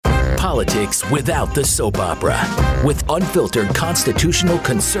politics without the soap opera with unfiltered constitutional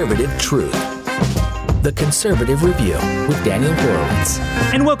conservative truth. The Conservative Review with Daniel Horowitz.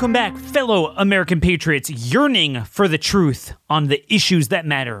 And welcome back, fellow American patriots yearning for the truth on the issues that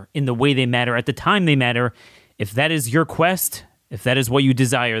matter in the way they matter at the time they matter. If that is your quest, if that is what you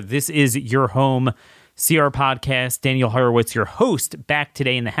desire, this is your home. CR Podcast, Daniel Horowitz, your host, back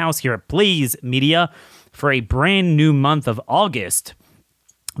today in the house here at Blaze Media for a brand new month of August,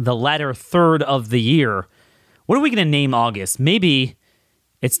 the latter third of the year. What are we going to name August? Maybe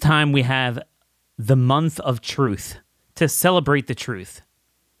it's time we have the month of truth to celebrate the truth.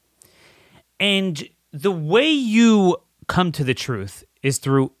 And the way you come to the truth is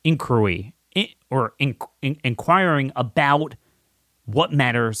through inquiry or inquiring about what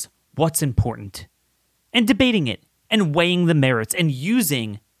matters, what's important, and debating it and weighing the merits and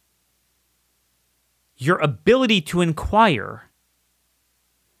using your ability to inquire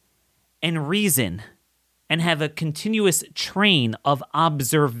and reason and have a continuous train of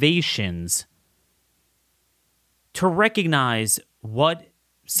observations to recognize what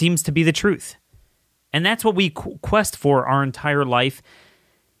seems to be the truth. And that's what we quest for our entire life.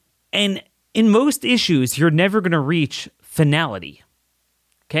 And in most issues, you're never going to reach finality.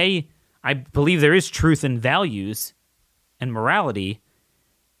 Okay? I believe there is truth and values and morality.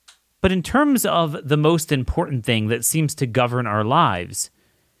 But in terms of the most important thing that seems to govern our lives,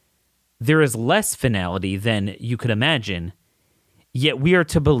 there is less finality than you could imagine. Yet we are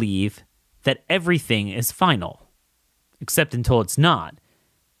to believe that everything is final, except until it's not.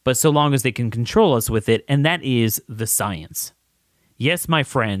 But so long as they can control us with it, and that is the science. Yes, my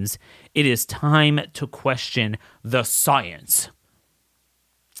friends, it is time to question the science.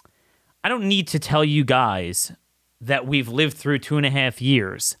 I don't need to tell you guys that we've lived through 2.5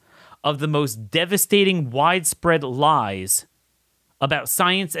 years of the most devastating, widespread lies about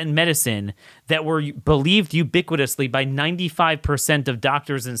science and medicine that were believed ubiquitously by 95% of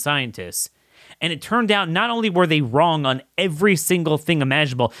doctors and scientists. And it turned out not only were they wrong on every single thing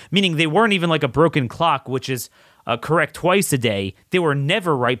imaginable, meaning they weren't even like a broken clock, which is correct twice a day. They were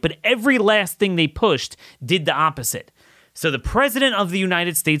never right, but every last thing they pushed did the opposite. So the President of the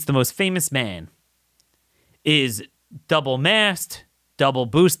United States, the most famous man, is double masked, double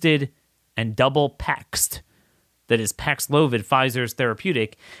boosted, and double paxed. That is Paxlovid, Pfizer's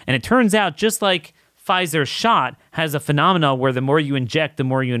therapeutic. And it turns out, just like Pfizer's shot has a phenomenon where the more you inject, the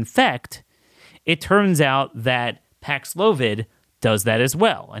more you infect, it turns out that Paxlovid does that as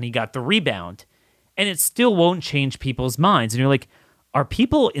well. And he got the rebound. And it still won't change people's minds. And you're like, are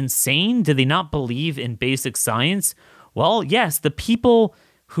people insane? Do they not believe in basic science? Well, yes, the people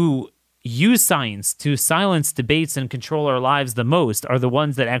who use science to silence debates and control our lives the most are the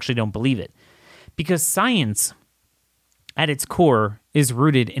ones that actually don't believe it. Because science, at its core, is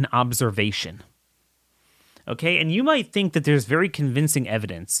rooted in observation. Okay? And you might think that there's very convincing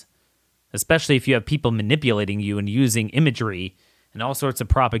evidence, especially if you have people manipulating you and using imagery and all sorts of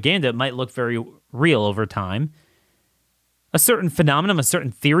propaganda. It might look very real over time. A certain phenomenon, a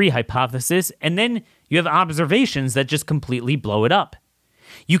certain theory, hypothesis, and then you have observations that just completely blow it up.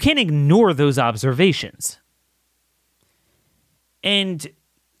 You can't ignore those observations. And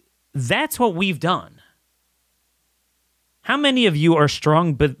that's what we've done. How many of you are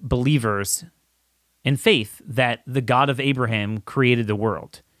strong believers in faith that the God of Abraham created the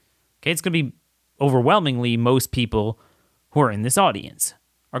world? Okay, it's going to be overwhelmingly most people who are in this audience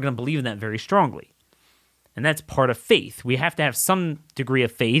are going to believe in that very strongly. And that's part of faith. We have to have some degree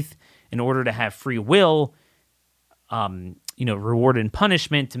of faith in order to have free will, reward and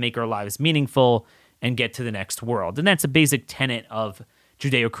punishment to make our lives meaningful and get to the next world. And that's a basic tenet of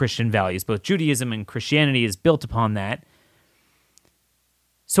Judeo-Christian values. Both Judaism and Christianity is built upon that.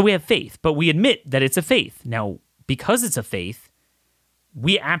 So we have faith, but we admit that it's a faith. Now, because it's a faith,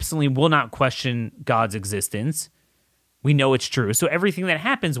 we absolutely will not question God's existence. We know it's true. So everything that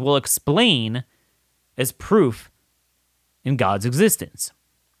happens will explain as proof in God's existence.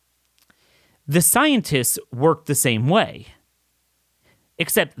 The scientists work the same way,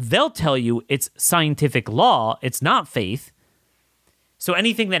 except they'll tell you it's scientific law, it's not faith. So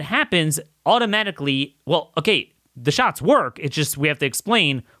anything that happens automatically, the shots work, it's just we have to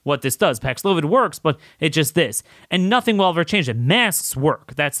explain what this does. Paxlovid works, but it's just this. And nothing will ever change it. Masks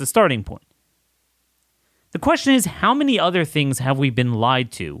work. That's the starting point. The question is, how many other things have we been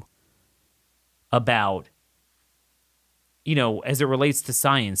lied to about, as it relates to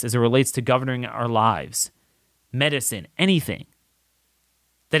science, as it relates to governing our lives, medicine, anything,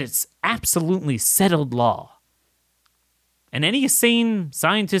 that it's absolutely settled law. And any sane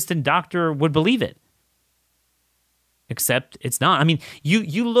scientist and doctor would believe it. except it's not. I mean,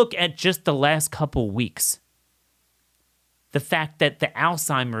 you look at just the last couple weeks, the fact that the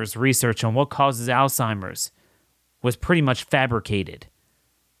Alzheimer's research on what causes Alzheimer's was pretty much fabricated.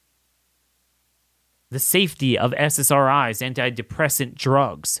 The safety of SSRIs, antidepressant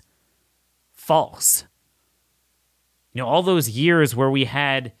drugs, false. All those years where we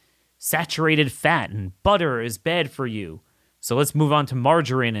had saturated fat and butter is bad for you. So let's move on to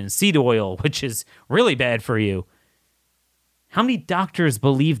margarine and seed oil, which is really bad for you. How many doctors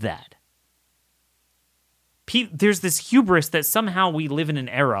believe that? There's this hubris that somehow we live in an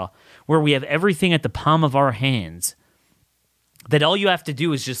era where we have everything at the palm of our hands, that all you have to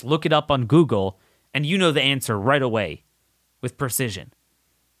do is just look it up on Google and you know the answer right away with precision.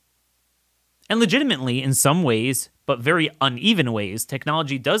 And legitimately, in some ways, but very uneven ways,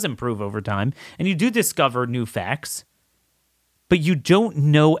 technology does improve over time, and you do discover new facts, but you don't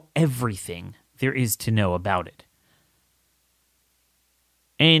know everything there is to know about it.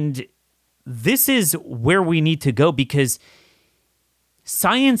 And this is where we need to go, because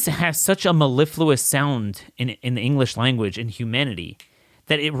science has such a mellifluous sound in the English language and humanity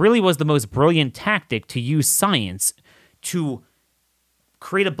that it really was the most brilliant tactic to use science to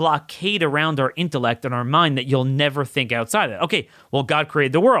create a blockade around our intellect and our mind that you'll never think outside of it. Okay, well, God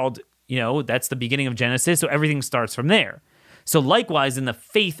created the world. That's the beginning of Genesis, so everything starts from there. So likewise, in the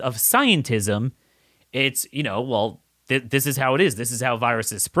faith of scientism, it's, this is how it is. This is how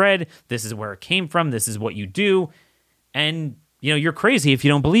viruses spread. This is where it came from. This is what you do. And, you're crazy if you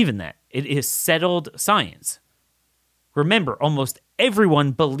don't believe in that. It is settled science. Remember, almost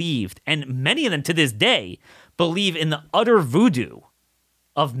everyone believed, and many of them to this day believe in the utter voodoo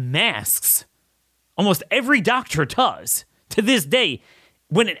of masks. Almost every doctor does to this day,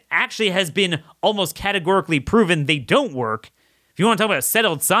 when it actually has been almost categorically proven they don't work. If you want to talk about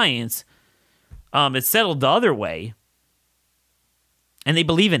settled science, it's settled the other way, and they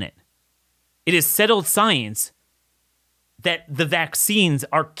believe in it. It is settled science that the vaccines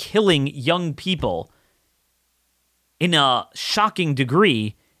are killing young people in a shocking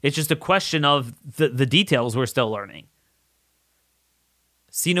degree. It's just a question of the details we're still learning.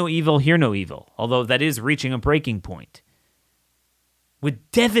 See no evil, hear no evil, although that is reaching a breaking point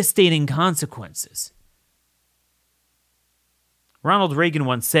with devastating consequences. Ronald Reagan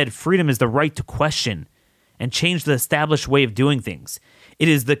once said, "Freedom is the right to question and change the established way of doing things. It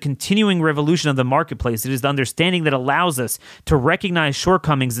is the continuing revolution of the marketplace. It is the understanding that allows us to recognize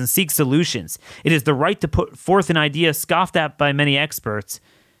shortcomings and seek solutions. It is the right to put forth an idea scoffed at by many experts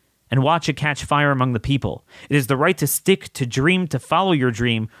and watch it catch fire among the people. It is the right to stick to dream, to follow your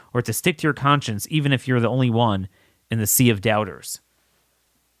dream, or to stick to your conscience, even if you're the only one in the sea of doubters."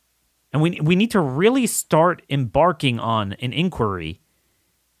 And we need to really start embarking on an inquiry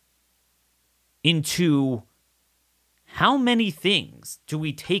into how many things do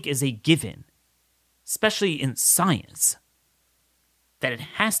we take as a given, especially in science, that it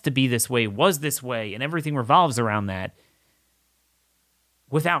has to be this way, was this way, and everything revolves around that,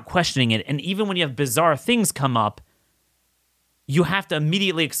 without questioning it. And even when you have bizarre things come up, you have to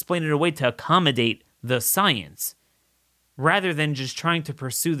immediately explain it away to accommodate the science, rather than just trying to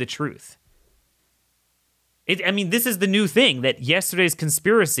pursue the truth. This is the new thing, that yesterday's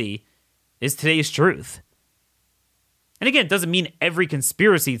conspiracy is today's truth. And again, it doesn't mean every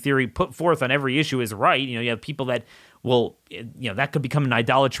conspiracy theory put forth on every issue is right. You have people that will, that could become an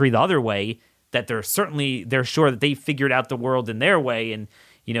idolatry the other way, that they're sure that they figured out the world in their way. And,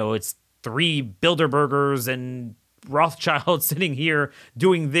 it's 3 Bilderbergers and Rothschild sitting here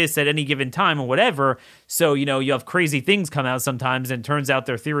doing this at any given time or whatever. So, you have crazy things come out sometimes and it turns out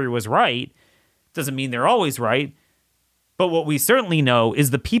their theory was right. Doesn't mean they're always right. But what we certainly know is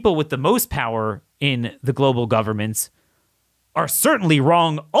the people with the most power in the global governments are certainly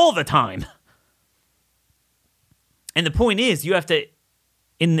wrong all the time. And the point is, you have to,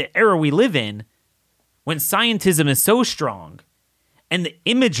 in the era we live in, when scientism is so strong and the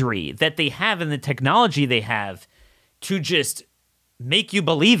imagery that they have and the technology they have to just make you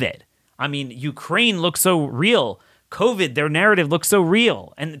believe it. Ukraine looks so real. COVID, their narrative looks so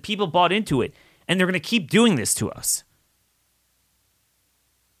real. And people bought into it. And they're going to keep doing this to us.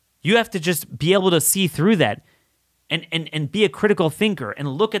 You have to just be able to see through that and be a critical thinker and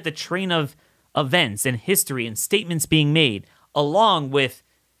look at the train of events and history and statements being made, along with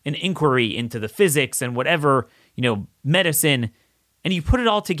an inquiry into the physics and whatever, medicine, and you put it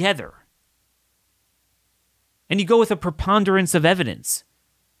all together. And you go with a preponderance of evidence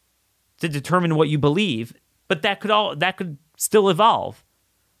to determine what you believe, but that could still evolve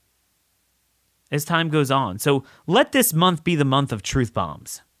as time goes on. So let this month be the month of truth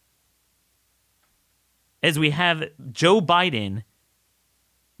bombs. as we have Joe Biden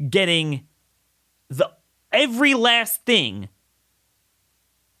getting every last thing,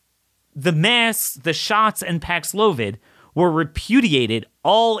 the masks, the shots, and Paxlovid were repudiated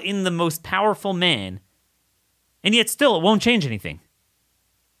all in the most powerful man, and yet still it won't change anything.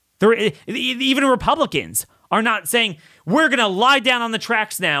 Even Republicans are not saying, we're going to lie down on the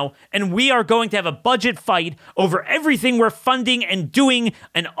tracks now, and we are going to have a budget fight over everything we're funding and doing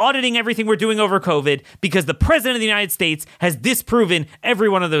and auditing everything we're doing over COVID because the president of the United States has disproven every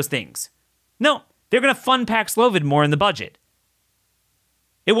one of those things. No, they're going to fund Paxlovid more in the budget.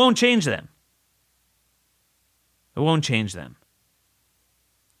 It won't change them. It won't change them.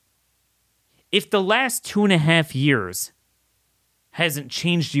 If the last 2.5 years hasn't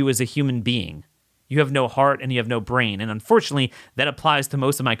changed you as a human being, you have no heart and you have no brain. And unfortunately, that applies to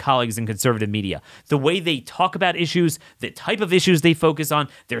most of my colleagues in conservative media. The way they talk about issues, the type of issues they focus on,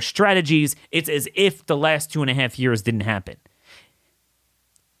 their strategies, it's as if the last 2.5 years didn't happen.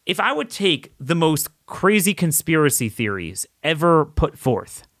 If I would take the most crazy conspiracy theories ever put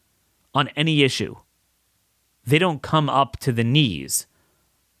forth on any issue, they don't come up to the knees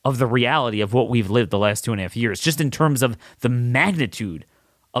of the reality of what we've lived the last 2.5 years, just in terms of the magnitude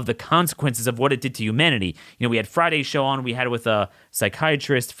of the consequences of what it did to humanity. You know, we had Friday's show on, we had it with a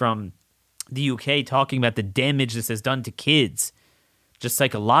psychiatrist from the UK talking about the damage this has done to kids, just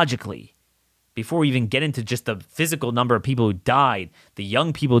psychologically. Before we even get into just the physical number of people who died, the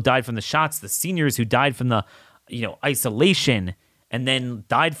young people who died from the shots, the seniors who died from the, isolation, and then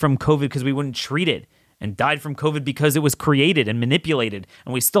died from COVID because we wouldn't treat it, and died from COVID because it was created and manipulated,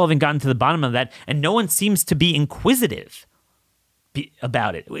 and we still haven't gotten to the bottom of that, and no one seems to be inquisitive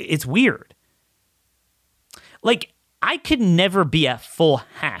about it. It's weird. Like, I could never be a full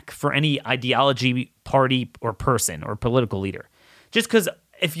hack for any ideology, party, or person, or political leader. Just because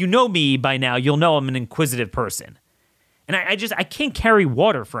if you know me by now, you'll know I'm an inquisitive person. And I can't carry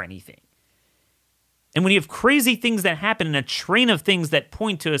water for anything. And when you have crazy things that happen in a train of things that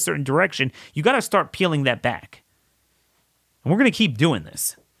point to a certain direction, you got to start peeling that back. And we're going to keep doing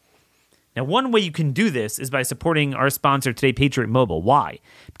this. Now, one way you can do this is by supporting our sponsor today, Patriot Mobile. Why?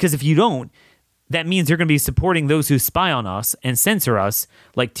 Because if you don't, that means you're going to be supporting those who spy on us and censor us,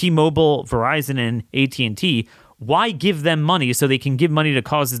 like T-Mobile, Verizon, and AT&T. Why give them money so they can give money to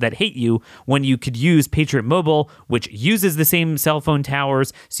causes that hate you when you could use Patriot Mobile, which uses the same cell phone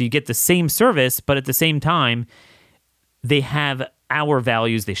towers, so you get the same service, but at the same time, they have our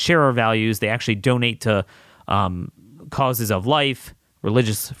values, they share our values, they actually donate to causes of life,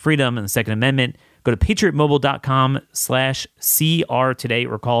 religious freedom, and the Second Amendment. Go to patriotmobile.com/CR today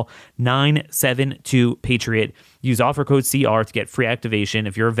or call 972-PATRIOT. Use offer code CR to get free activation.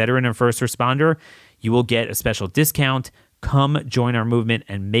 If you're a veteran or first responder, you will get a special discount. Come join our movement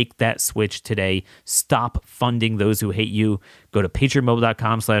and make that switch today. Stop funding those who hate you. Go to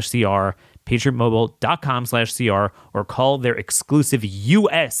patriotmobile.com/CR, patriotmobile.com/CR, or call their exclusive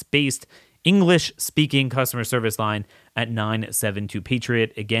US-based English-speaking customer service line at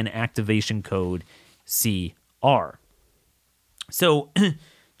 972-PATRIOT. Again, activation code CR. So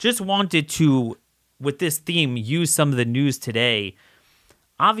just wanted to, with this theme, use some of the news today.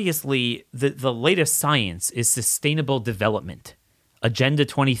 Obviously, the latest science is sustainable development, Agenda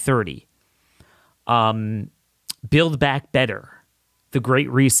 2030, Build Back Better, the Great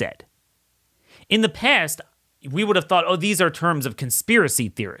Reset. In the past, we would have thought, these are terms of conspiracy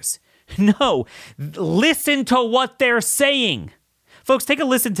theorists. No, listen to what they're saying. Folks, take a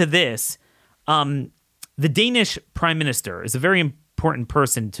listen to this. The Danish Prime Minister is a very important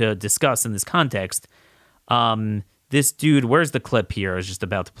person to discuss in this context. This dude, where's the clip here? I was just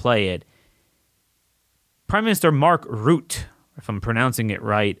about to play it. Prime Minister Mark Rutte, if I'm pronouncing it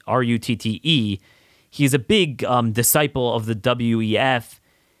right, R-U-T-T-E. He's a big disciple of the WEF.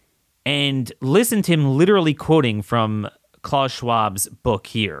 And listen to him literally quoting from Klaus Schwab's book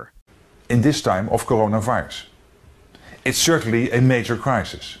here. In this time of coronavirus. It's certainly a major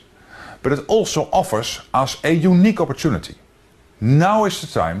crisis, but it also offers us a unique opportunity. Now is the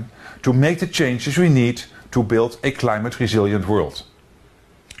time to make the changes we need to build a climate-resilient world,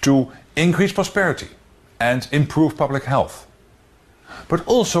 to increase prosperity and improve public health, but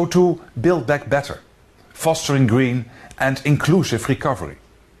also to build back better, fostering green and inclusive recovery,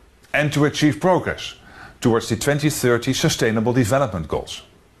 and to achieve progress towards the 2030 Sustainable Development Goals.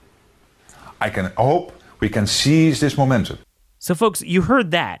 I can hope we can seize this momentum. So, folks, you heard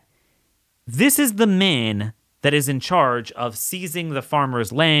that. This is the man that is in charge of seizing the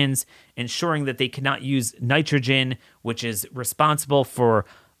farmers' lands, ensuring that they cannot use nitrogen, which is responsible for,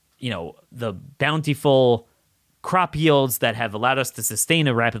 the bountiful crop yields that have allowed us to sustain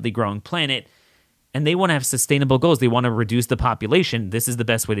a rapidly growing planet. and they want to have sustainable goals. They want to reduce the population. This is the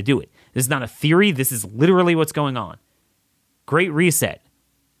best way to do it. This is not a theory. This is literally what's going on. Great Reset.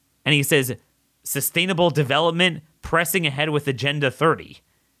 And he says, sustainable development pressing ahead with Agenda 30.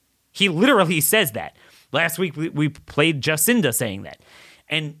 He literally says that. Last week, we played Jacinda saying that.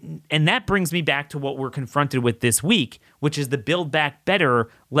 And that brings me back to what we're confronted with this week, which is the Build Back Better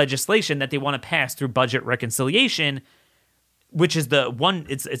legislation that they want to pass through budget reconciliation, which is the one,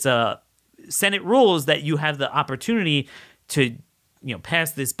 it's a Senate rules that you have the opportunity to,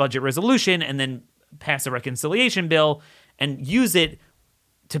 pass this budget resolution and then pass a reconciliation bill and use it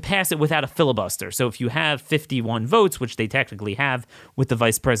to pass it without a filibuster. So if you have 51 votes, which they technically have with the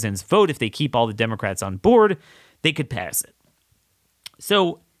vice president's vote, if they keep all the Democrats on board, they could pass it.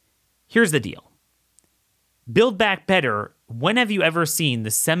 So here's the deal. Build Back Better, when have you ever seen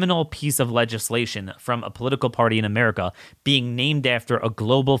the seminal piece of legislation from a political party in America being named after a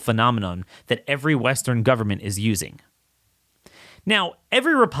global phenomenon that every Western government is using? Now,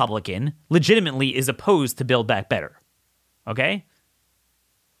 every Republican legitimately is opposed to Build Back Better, okay?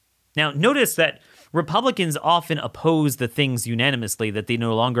 Now, notice that Republicans often oppose the things unanimously that they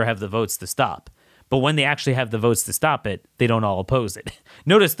no longer have the votes to stop. But when they actually have the votes to stop it, they don't all oppose it.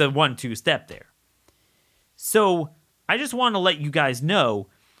 Notice the 1-2 step there. So I just want to let you guys know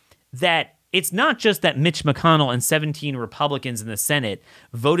that it's not just that Mitch McConnell and 17 Republicans in the Senate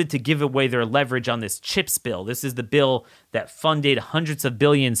voted to give away their leverage on this CHIPS bill. This is the bill that funded hundreds of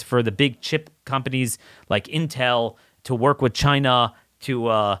billions for the big chip companies like Intel to work with China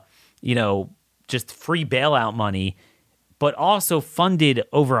to, just free bailout money, but also funded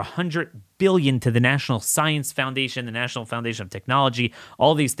over $100 billion to the National Science Foundation, the National Foundation of Technology,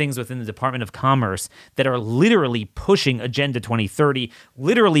 all these things within the Department of Commerce that are literally pushing Agenda 2030,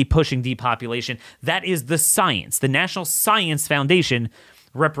 literally pushing depopulation. That is the science. The National Science Foundation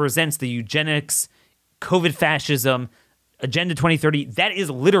represents the eugenics, COVID fascism, Agenda 2030. That is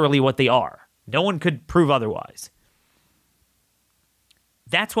literally what they are. No one could prove otherwise.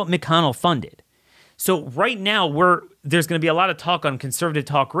 That's what McConnell funded. So right now, there's going to be a lot of talk on conservative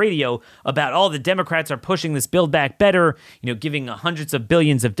talk radio about, the Democrats are pushing this Build Back Better, giving hundreds of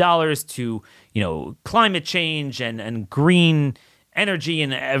billions of dollars to, climate change and green energy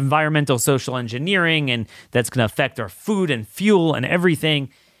and environmental social engineering, and that's going to affect our food and fuel and everything.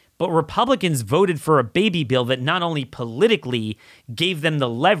 But Republicans voted for a baby bill that not only politically gave them the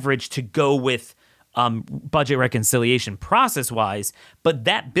leverage to go with budget reconciliation process-wise, but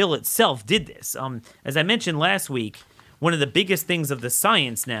that bill itself did this. As I mentioned last week, one of the biggest things of the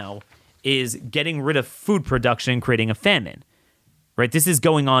science now is getting rid of food production and creating a famine, right? This is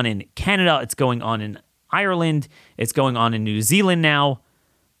going on in Canada. It's going on in Ireland. It's going on in New Zealand now.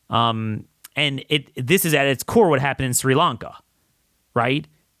 And this is at its core what happened in Sri Lanka, right?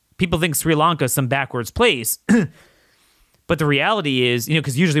 People think Sri Lanka is some backwards place. But the reality is,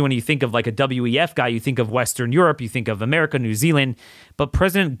 because usually when you think of like a WEF guy, you think of Western Europe, you think of America, New Zealand. But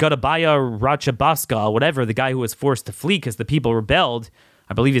President Gotabaya Rajapaksa, whatever, the guy who was forced to flee because the people rebelled,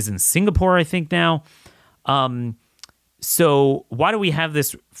 I believe is in Singapore, I think now. So why do we have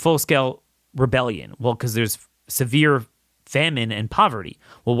this full-scale rebellion? Well, because there's severe famine and poverty.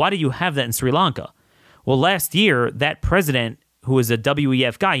 Well, why do you have that in Sri Lanka? Well, last year, that president, who was a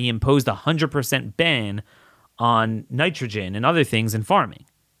WEF guy, he imposed a 100% ban on nitrogen and other things in farming.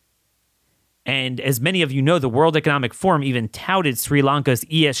 And as many of you know, the World Economic Forum even touted Sri Lanka's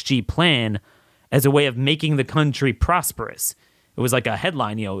ESG plan as a way of making the country prosperous. It was like a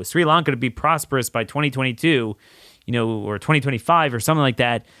headline, Sri Lanka to be prosperous by 2022, or 2025 or something like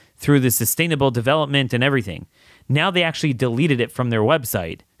that through the sustainable development and everything. Now they actually deleted it from their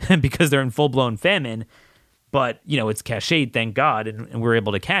website because they're in full-blown famine. But, it's cached, thank God, and we're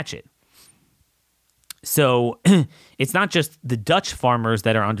able to catch it. So it's not just the Dutch farmers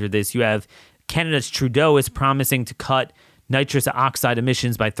that are under this. You have Canada's Trudeau is promising to cut nitrous oxide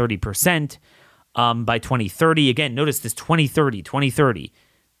emissions by 30% by 2030. Again, notice this 2030.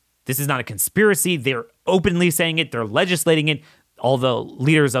 This is not a conspiracy. They're openly saying it. They're legislating it. All the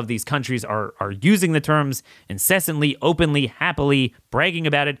leaders of these countries are using the terms incessantly, openly, happily, bragging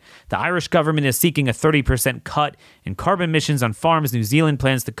about it. The Irish government is seeking a 30% cut in carbon emissions on farms. New Zealand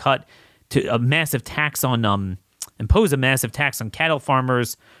plans to impose a massive tax on cattle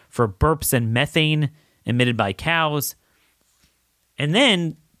farmers for burps and methane emitted by cows. And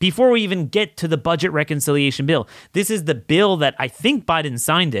then, before we even get to the budget reconciliation bill, this is the bill that I think Biden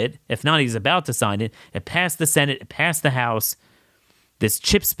signed it. If not, he's about to sign it. It passed the Senate. It passed the House. This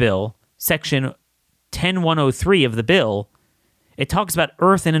CHIPS bill, Section 10103 of the bill, it talks about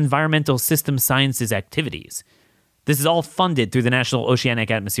Earth and environmental system sciences activities. This is all funded through the National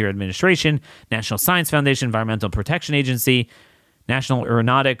Oceanic Atmosphere Administration, National Science Foundation, Environmental Protection Agency, National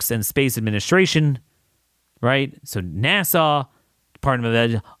Aeronautics and Space Administration, right? So NASA, Department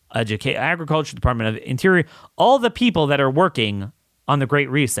of Agriculture, Department of Interior, all the people that are working on the Great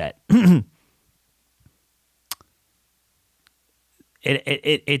Reset.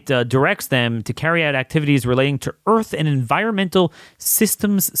 It directs them to carry out activities relating to Earth and environmental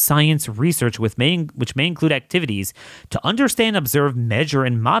systems science research, which may include activities to understand, observe, measure,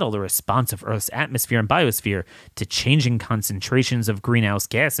 and model the response of Earth's atmosphere and biosphere to changing concentrations of greenhouse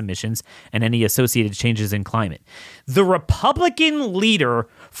gas emissions and any associated changes in climate. The Republican leader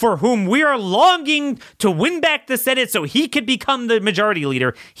for whom we are longing to win back the Senate so he could become the majority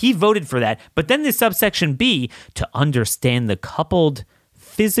leader, he voted for that. But then the subsection B, to understand the coupled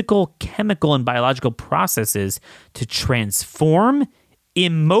physical, chemical, and biological processes to transform,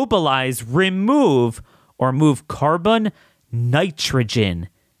 immobilize, remove, or move carbon, nitrogen,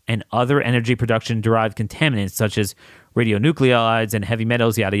 and other energy production-derived contaminants such as radionuclides and heavy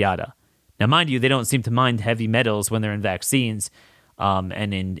metals, yada, yada. Now, mind you, they don't seem to mind heavy metals when they're in vaccines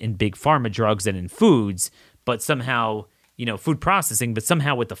and in big pharma drugs and in foods, but somehow, food processing, but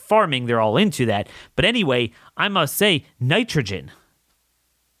somehow with the farming, they're all into that. But anyway, I must say, nitrogen.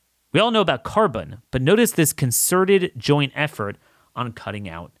 We all know about carbon, but notice this concerted joint effort on cutting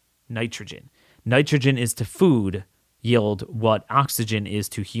out nitrogen. Nitrogen is to food yield what oxygen is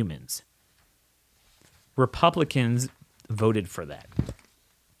to humans. Republicans voted for that.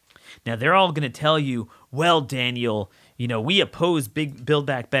 Now, they're all going to tell you, well, Daniel, we oppose big Build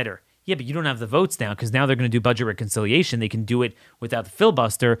Back Better. Yeah, but you don't have the votes now because now they're going to do budget reconciliation. They can do it without the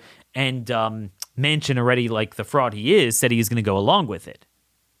filibuster. And Manchin already, like the fraud he is, said he's going to go along with it.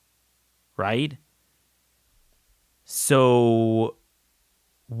 Right? So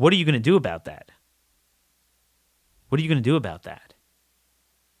what are you going to do about that? What are you going to do about that?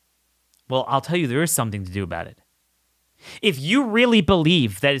 Well, I'll tell you, there is something to do about it. If you really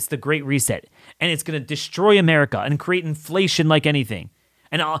believe that it's the Great Reset and it's going to destroy America and create inflation like anything,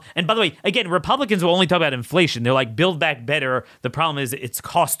 and by the way, again, Republicans will only talk about inflation. They're like, Build Back Better. The problem is it's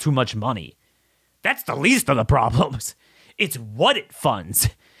cost too much money. That's the least of the problems. It's what it funds.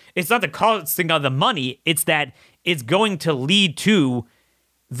 It's not the costing of the money. It's that it's going to lead to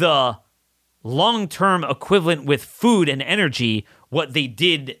the long-term equivalent with food and energy, what they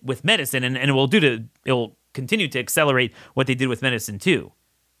did with medicine, and it will continue to accelerate what they did with medicine too.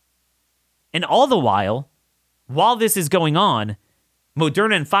 And all the while this is going on,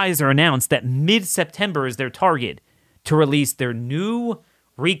 Moderna and Pfizer announced that mid-September is their target to release their new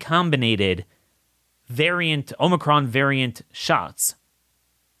recombinated variant, Omicron variant shots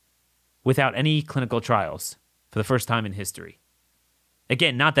without any clinical trials for the first time in history.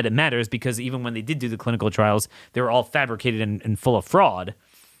 Again, not that it matters, because even when they did do the clinical trials, they were all fabricated and full of fraud.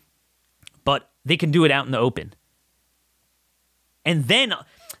 But they can do it out in the open. And then,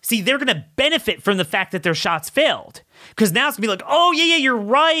 see, they're going to benefit from the fact that their shots failed. Because now it's going to be like, oh, yeah, you're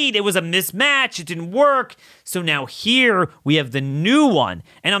right. It was a mismatch. It didn't work. So now here we have the new one.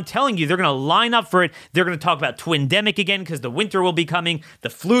 And I'm telling you, they're going to line up for it. They're going to talk about twindemic again because the winter will be coming. The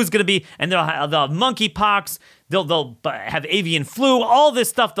flu's going to be, and they'll have monkeypox. They'll have avian flu. All this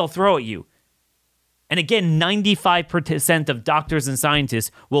stuff they'll throw at you. And again, 95% of doctors and scientists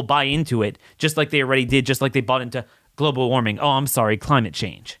will buy into it, just like they already did, just like they bought into global warming. Oh, I'm sorry, climate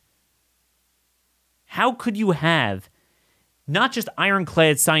change. How could you have not just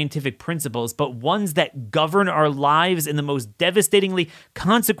ironclad scientific principles, but ones that govern our lives in the most devastatingly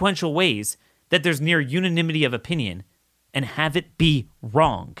consequential ways, that there's near unanimity of opinion, and have it be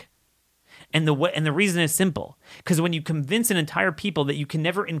wrong? And the reason is simple, because when you convince an entire people that you can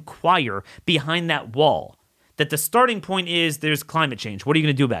never inquire behind that wall, that the starting point is there's climate change. What are you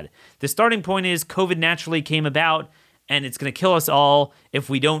going to do about it? The starting point is COVID naturally came about, and it's going to kill us all if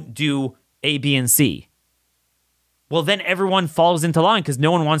we don't do A, B, and C. Well, then everyone falls into line because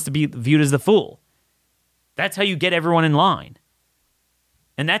no one wants to be viewed as the fool. That's how you get everyone in line.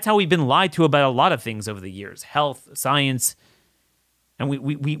 And that's how we've been lied to about a lot of things over the years. Health, science. And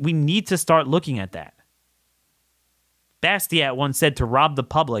we need to start looking at that. Bastiat once said, to rob the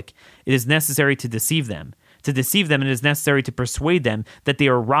public, it is necessary to deceive them. To deceive them, it is necessary to persuade them that they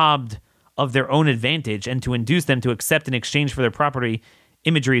are robbed of their own advantage and to induce them to accept in exchange for their property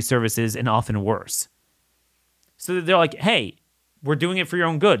imagery services, and often worse. So they're like, hey, we're doing it for your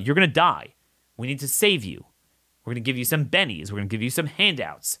own good. You're going to die. We need to save you. We're going to give you some bennies. We're going to give you some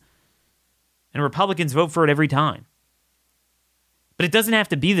handouts. And Republicans vote for it every time. But it doesn't have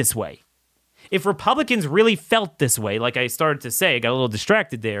to be this way. If Republicans really felt this way, like I started to say, I got a little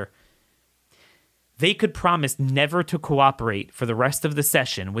distracted there, they could promise never to cooperate for the rest of the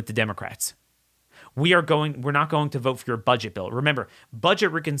session with the Democrats. We're not going to vote for your budget bill. Remember,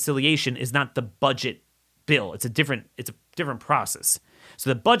 budget reconciliation is not the budget bill. It's a different process.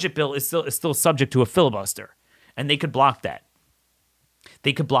 So the budget bill is still subject to a filibuster, and they could block that.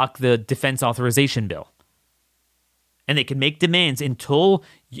 They could block the defense authorization bill. And they can make demands until,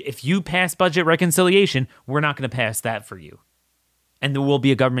 if you pass budget reconciliation, we're not going to pass that for you. And there will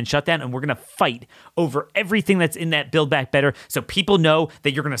be a government shutdown, and we're going to fight over everything that's in that Build Back Better, so people know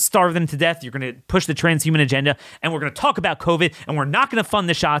that you're going to starve them to death, you're going to push the transhuman agenda, and we're going to talk about COVID, and we're not going to fund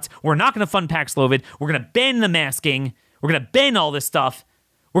the shots, we're not going to fund Paxlovid, we're going to ban the masking, we're going to ban all this stuff,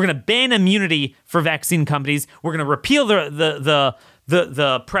 we're going to ban immunity for vaccine companies, we're going to repeal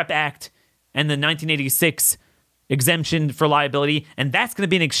the PrEP Act and the 1986 exemption for liability, and that's going to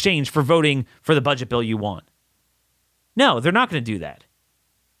be in exchange for voting for the budget bill you want. No, they're not going to do that.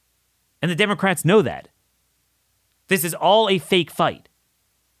 And the Democrats know that. This is all a fake fight.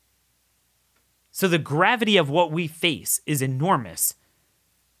 So the gravity of what we face is enormous.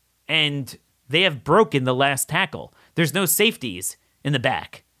 And they have broken the last tackle. There's no safeties in the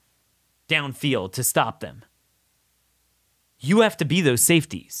back, downfield, to stop them. You have to be those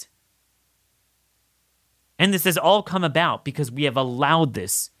safeties. And this has all come about because we have allowed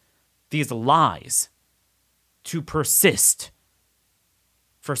these lies to persist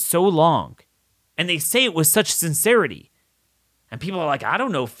for so long. And they say it with such sincerity. And people are like, I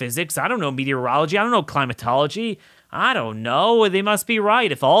don't know physics, I don't know meteorology, I don't know climatology, I don't know. They must be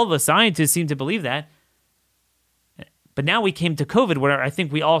right if all the scientists seem to believe that. But now we came to COVID, where I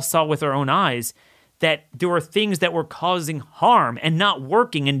think we all saw with our own eyes that there were things that were causing harm and not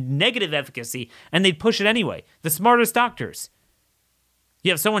working and negative efficacy, and they'd push it anyway. The smartest doctors. You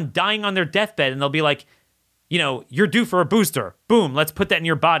have someone dying on their deathbed, and they'll be like, you're due for a booster. Boom, let's put that in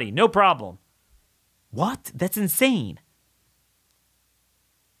your body. No problem. What? That's insane.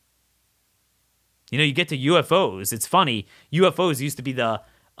 You get to UFOs. It's funny. UFOs used to be the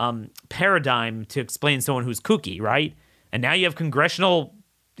paradigm to explain someone who's kooky, right? And now you have congressional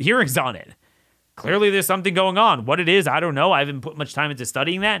hearings on it. Clearly there's something going on. What it is, I don't know. I haven't put much time into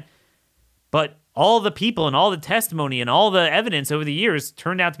studying that. But all the people and all the testimony and all the evidence over the years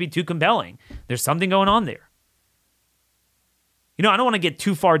turned out to be too compelling. There's something going on there. I don't want to get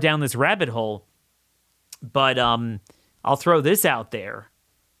too far down this rabbit hole, but I'll throw this out there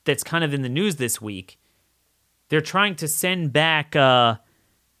that's kind of in the news this week. They're trying to send back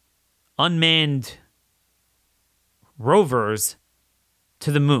unmanned rovers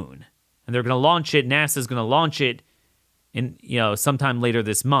to the moon. And they're going to launch it. NASA's going to launch it in sometime later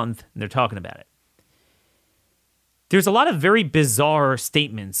this month, and they're talking about it. There's a lot of very bizarre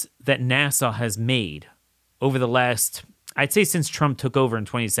statements that NASA has made over the last, I'd say, since Trump took over in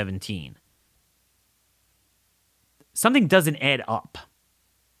 2017. Something doesn't add up.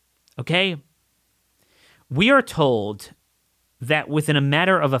 Okay? We are told that within a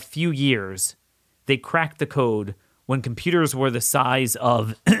matter of a few years, they cracked the code when computers were the size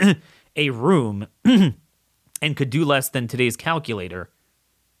of a room and could do less than today's calculator.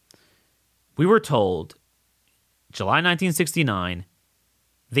 We were told, July 1969,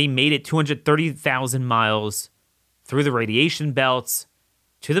 they made it 230,000 miles through the radiation belts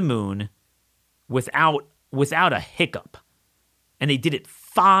to the moon without a hiccup. And they did it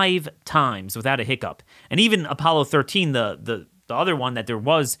 5 times without a hiccup. And even Apollo 13, the other one that there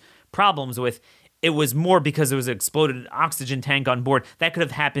was problems with, it was more because there was an exploded oxygen tank on board. That could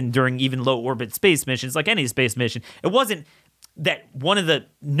have happened during even low-orbit space missions, like any space mission. It wasn't that one of the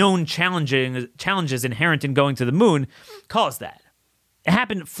known challenges inherent in going to the moon caused that. It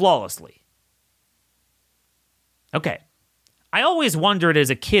happened flawlessly. Okay. I always wondered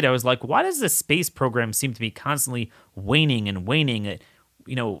as a kid, I was like, why does the space program seem to be constantly waning and waning?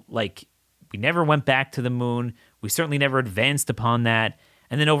 Like we never went back to the moon. We certainly never advanced upon that.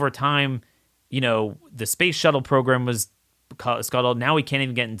 And then over time, the space shuttle program was scuttled. Now we can't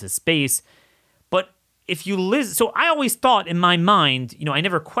even get into space. But if you listen, so I always thought in my mind, I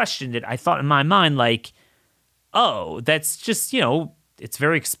never questioned it. I thought in my mind, like, oh, that's just, it's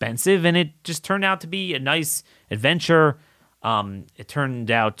very expensive. And it just turned out to be a nice adventure. It turned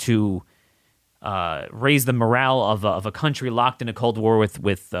out to raise the morale of a country locked in a Cold War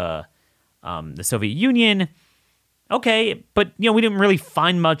with the Soviet Union. Okay, but, we didn't really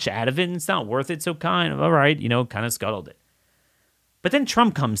find much out of it, and it's not worth it, so kind of, all right, kind of scuttled it. But then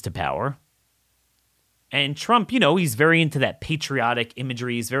Trump comes to power, and Trump, he's very into that patriotic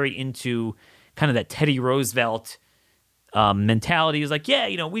imagery. He's very into kind of that Teddy Roosevelt mentality. He's like, yeah,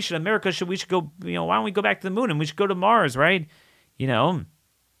 we should go, why don't we go back to the moon, and we should go to Mars, right?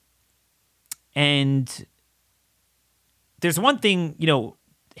 And there's one thing,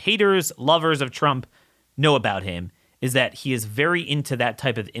 haters, lovers of Trump know about him is that he is very into that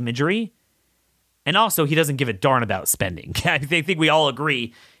type of imagery. And also, he doesn't give a darn about spending. I think we all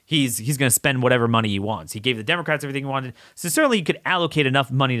agree he's going to spend whatever money he wants. He gave the Democrats everything he wanted. So certainly you could allocate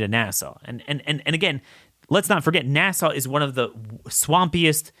enough money to NASA. And again, let's not forget, NASA is one of the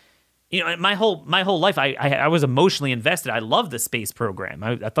swampiest. My whole life, I was emotionally invested. I loved the space program.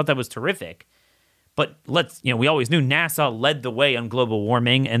 I thought that was terrific. But we always knew NASA led the way on global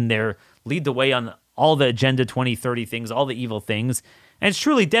warming, and they lead the way on all the Agenda 2030 things, all the evil things. And it's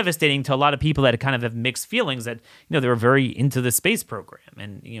truly devastating to a lot of people that kind of have mixed feelings that, they were very into the space program.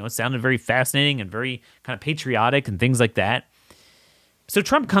 And, it sounded very fascinating and very kind of patriotic and things like that. So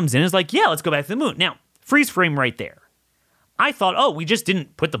Trump comes in and is like, yeah, let's go back to the moon. Now, freeze frame right there. I thought, we just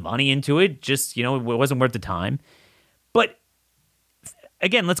didn't put the money into it. Just, it wasn't worth the time. But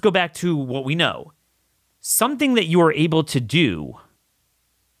again, let's go back to what we know. Something that you are able to do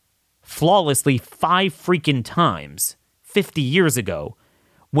flawlessly 5 freaking times 50 years ago,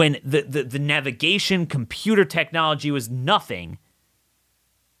 when the navigation computer technology was nothing.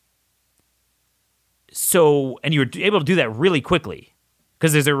 So, and you were able to do that really quickly,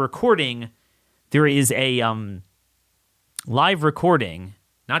 because there's a recording, there is a live recording,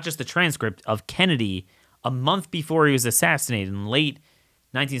 not just the transcript, of Kennedy a month before he was assassinated in late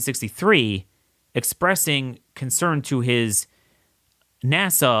 1963, expressing concern to his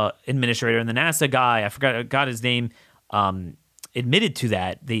NASA administrator, and the NASA guy, I forgot his name, admitted to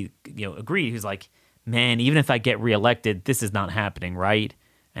that. They, agreed. He's like, man, even if I get reelected, this is not happening, right?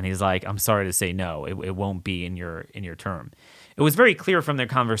 And he's like, I'm sorry to say no, it won't be in your term. It was very clear from their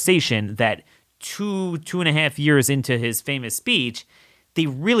conversation that 2.5 years into his famous speech, they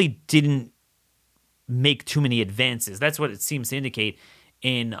really didn't make too many advances. That's what it seems to indicate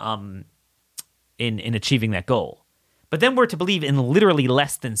in achieving that goal. But then we're to believe in literally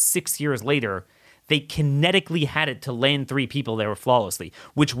less than 6 years later, they kinetically had it to land 3 people there flawlessly,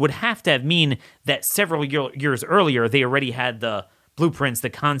 which would have to mean that several years earlier, they already had the blueprints, the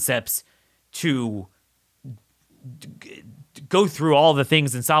concepts to go through all the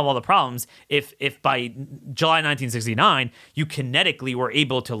things and solve all the problems. If by July 1969, you kinetically were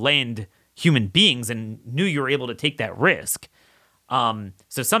able to land human beings and knew you were able to take that risk.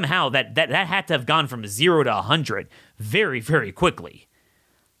 So somehow that had to have gone from 0 to 100 very, very quickly.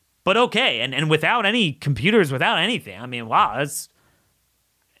 But okay, and without any computers, without anything, I mean, wow, that's...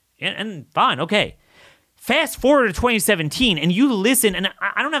 And fine, okay. Fast forward to 2017, and you listen, and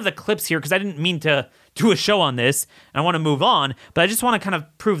I don't have the clips here because I didn't mean to do a show on this, and I want to move on, but I just want to kind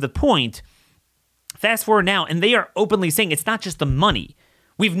of prove the point. Fast forward now, and they are openly saying it's not just the money.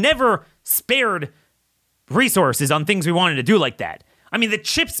 We've never spared resources on things we wanted to do like that. I mean, the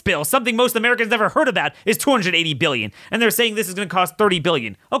CHIPS bill, something most Americans never heard about, is $280 billion, and they're saying this is going to cost $30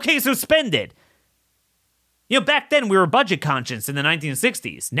 billion. Okay, so spend it. Back then we were budget conscious in the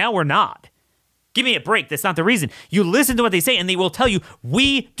 1960s. Now we're not. Give me a break. That's not the reason. You listen to what they say, and they will tell you,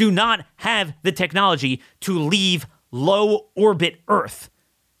 we do not have the technology to leave low orbit Earth.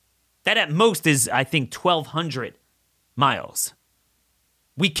 That at most is, I think, 1,200 miles.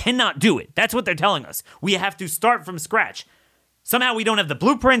 We cannot do it. That's what they're telling us. We have to start from scratch. Somehow we don't have the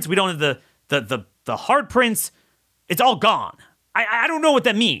blueprints. We don't have the hard prints. It's all gone. I don't know what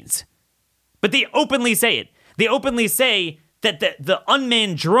that means. But they openly say it. They openly say that the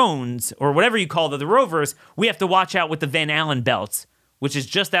unmanned drones, or whatever you call the rovers, we have to watch out with the Van Allen belts, which is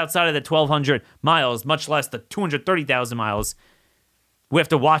just outside of the 1,200 miles, much less the 230,000 miles. We have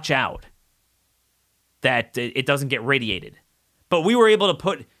to watch out that it doesn't get radiated. But we were able to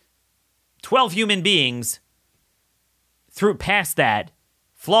put 12 human beings through past that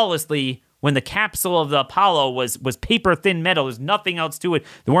flawlessly when the capsule of the Apollo was paper thin metal. There's nothing else to it.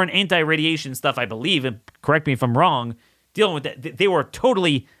 There weren't anti-radiation stuff, I believe, and correct me if I'm wrong, dealing with that. They were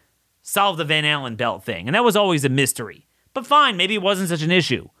totally solved the Van Allen belt thing, and that was always a mystery. But fine, maybe it wasn't such an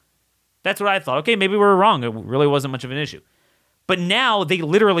issue. That's what I thought. Okay, maybe we were wrong. It really wasn't much of an issue. But now they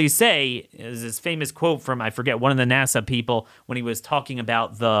literally say, there's this famous quote from, I forget, one of the NASA people when he was talking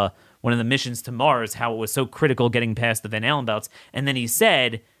about one of the missions to Mars, how it was so critical getting past the Van Allen belts. And then he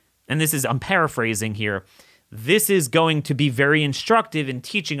said, and I'm paraphrasing here, this is going to be very instructive in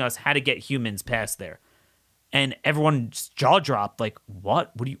teaching us how to get humans past there. And everyone's jaw dropped, like,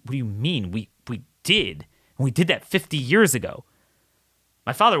 what? What do you mean? We did. And we did that 50 years ago.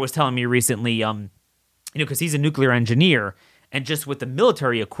 My father was telling me recently, because he's a nuclear engineer, and just with the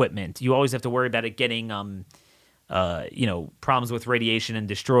military equipment, you always have to worry about it getting, problems with radiation and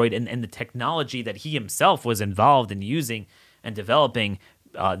destroyed. And the technology that he himself was involved in using and developing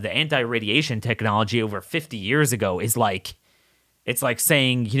the anti-radiation technology over 50 years ago is like, it's like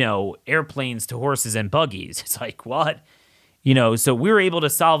saying, airplanes to horses and buggies. It's like, what? So we were able to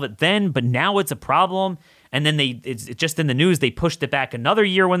solve it then, but now it's a problem. And then it's just in the news, they pushed it back another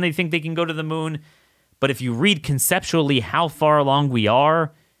year when they think they can go to the moon. But if you read conceptually how far along we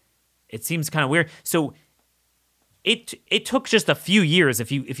are, it seems kind of weird. So it took just a few years.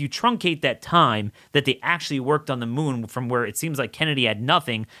 If you truncate that time that they actually worked on the moon from where it seems like Kennedy had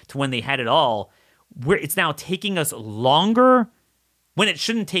nothing to when they had it all, where it's now taking us longer when it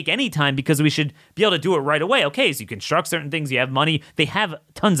shouldn't take any time because we should be able to do it right away. Okay, so you construct certain things, you have money. They have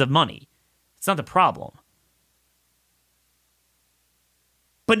tons of money. It's not the problem.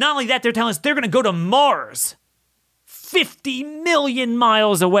 But not only that, they're telling us they're going to go to Mars, 50 million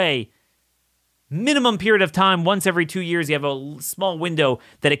miles away. Minimum period of time, once every 2 years, you have a small window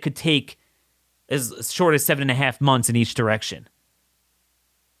that it could take as short as 7.5 months in each direction.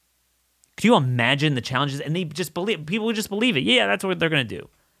 Could you imagine the challenges? And people would just believe it. Yeah, that's what they're going to do.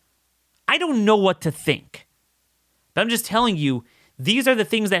 I don't know what to think. But I'm just telling you, these are the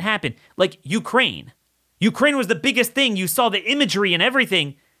things that happen. Like Ukraine. Ukraine was the biggest thing. You saw the imagery and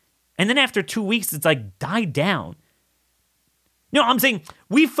everything. And then after 2 weeks, it's like died down. No, I'm saying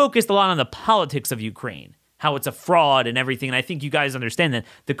we focused a lot on the politics of Ukraine, how it's a fraud and everything. And I think you guys understand that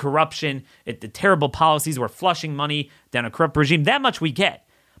the corruption, the terrible policies, we're flushing money down a corrupt regime. That much we get.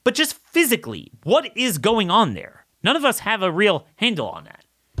 But just physically, what is going on there? None of us have a real handle on that.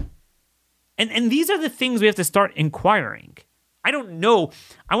 And these are the things we have to start inquiring. I don't know.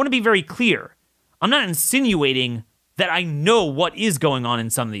 I want to be very clear. I'm not insinuating that I know what is going on in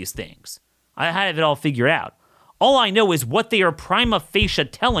some of these things. I have it all figured out. All I know is what they are prima facie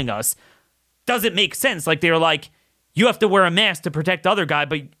telling us doesn't make sense. Like they're like, you have to wear a mask to protect the other guy,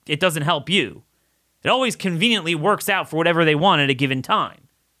 but it doesn't help you. It always conveniently works out for whatever they want at a given time.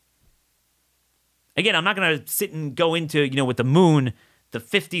 Again, I'm not going to sit and go into, with the moon, the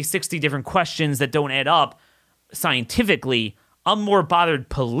 50, 60 different questions that don't add up scientifically. I'm more bothered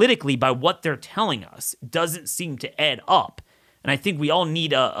politically by what they're telling us. It doesn't seem to add up. And I think we all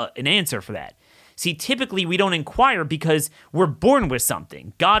need an answer for that. See, typically we don't inquire because we're born with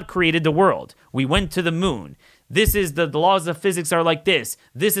something. God created the world. We went to the moon. This is the laws of physics are like this.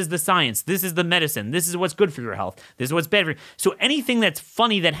 This is the science. This is the medicine. This is what's good for your health. This is what's bad for you. So anything that's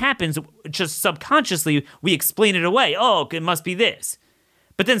funny that happens, just subconsciously, we explain it away. Oh, it must be this.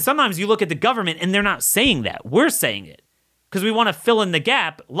 But then sometimes you look at the government and they're not saying that. We're saying it because we want to fill in the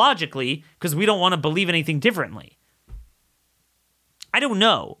gap logically because we don't want to believe anything differently. I don't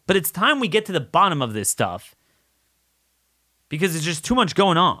know, but it's time we get to the bottom of this stuff because there's just too much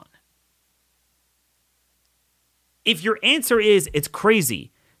going on. If your answer is it's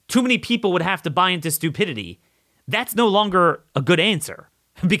crazy, too many people would have to buy into stupidity, that's no longer a good answer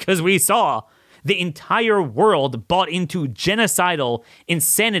because we saw the entire world bought into genocidal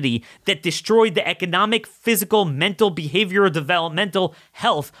insanity that destroyed the economic, physical, mental, behavioral, developmental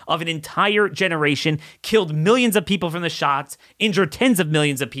health of an entire generation, killed millions of people from the shots, injured tens of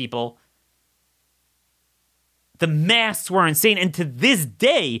millions of people. The masks were insane, and to this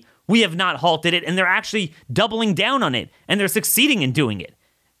day, we have not halted it, and they're actually doubling down on it, and they're succeeding in doing it.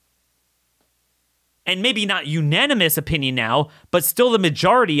 And maybe not unanimous opinion now, but still the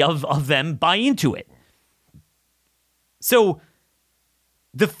majority of them buy into it. So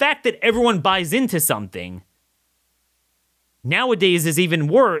the fact that everyone buys into something nowadays is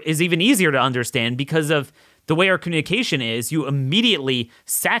even easier to understand because of the way our communication is. You immediately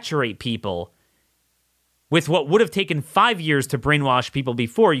saturate people with what would have taken 5 years to brainwash people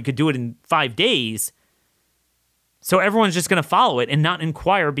before. You could do it in 5 days. So everyone's just going to follow it and not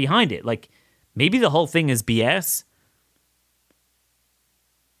inquire behind it. Like, maybe the whole thing is BS.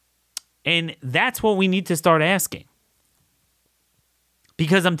 And that's what we need to start asking.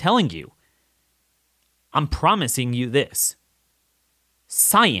 Because I'm telling you, I'm promising you this.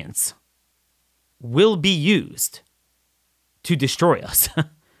 Science will be used to destroy us.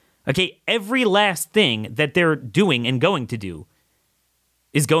 Okay, every last thing that they're doing and going to do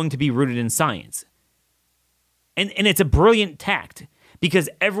is going to be rooted in science. And it's a brilliant tact. Because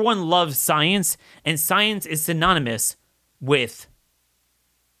everyone loves science, and science is synonymous with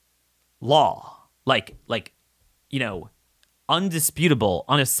law. Like, undisputable,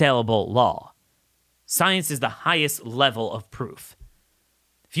 unassailable law. Science is the highest level of proof.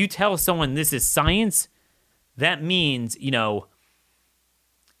 If you tell someone this is science, that means,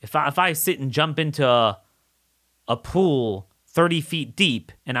 if I sit and jump into a pool 30 feet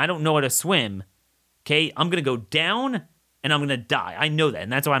deep, and I don't know how to swim, okay, I'm going to go down, and I'm going to die. I know that,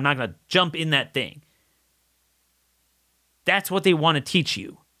 and that's why I'm not going to jump in that thing. That's what they want to teach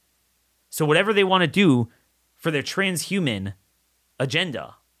you. So whatever they want to do for their transhuman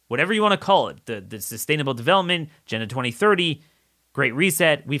agenda, whatever you want to call it, the Sustainable Development, Agenda 2030, Great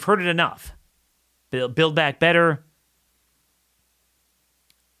Reset, we've heard it enough. Build Back Better.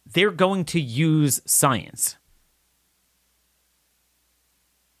 They're going to use science.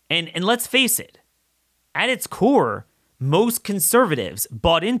 And let's face it, at its core, most conservatives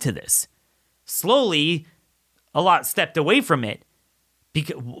bought into this. Slowly, a lot stepped away from it.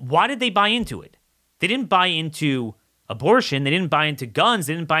 Why did they buy into it? They didn't buy into abortion. They didn't buy into guns.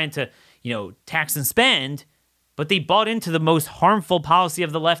 They didn't buy into, tax and spend. But they bought into the most harmful policy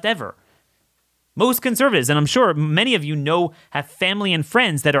of the left ever. Most conservatives, and I'm sure many of you have family and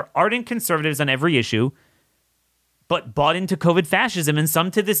friends that are ardent conservatives on every issue, but bought into COVID fascism, and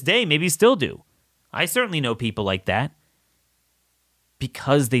some to this day maybe still do. I certainly know people like that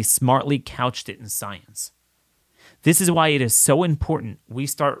because they smartly couched it in science. This is why it is so important we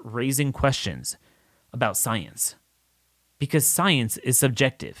start raising questions about science, because science is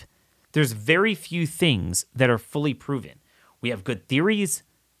subjective. There's very few things that are fully proven. We have good theories.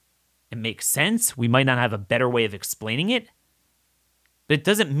 It makes sense. We might not have a better way of explaining it, but it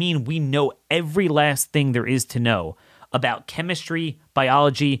doesn't mean we know every last thing there is to know about chemistry,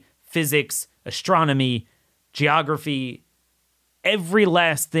 biology, physics, astronomy, geography, every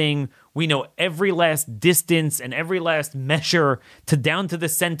last thing. We know every last distance and every last measure down to the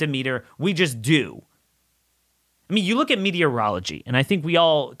centimeter. We just do. I mean, you look at meteorology, and I think we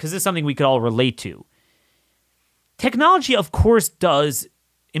all, because this is something we could all relate to. Technology, of course, does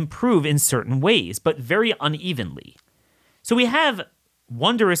improve in certain ways, but very unevenly. So we have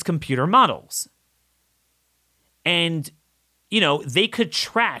wondrous computer models. And, they could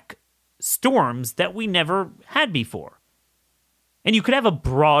track storms that we never had before. And you could have a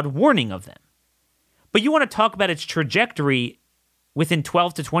broad warning of them. But you want to talk about its trajectory within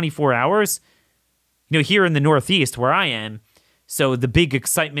 12 to 24 hours? Here in the Northeast where I am, so the big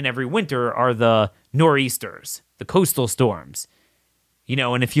excitement every winter are the nor'easters, the coastal storms.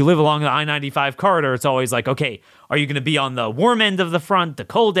 And if you live along the I-95 corridor, it's always like, okay, are you going to be on the warm end of the front, the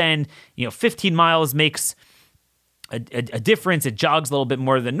cold end? 15 miles makes a difference. It jogs a little bit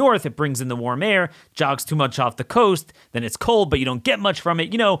more to the north. It brings in the warm air, jogs too much off the coast. Then it's cold, but you don't get much from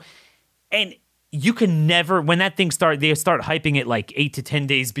it, And you can never, when that thing they start hyping it like 8 to 10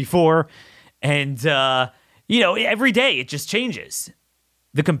 days before. And, every day it just changes.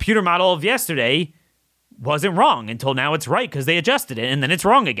 The computer model of yesterday wasn't wrong until now it's right because they adjusted it, and then it's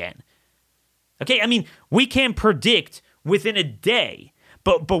wrong again. Okay, I mean, we can predict within a day,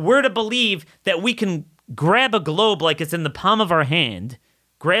 but we're to believe that we can grab a globe like it's in the palm of our hand,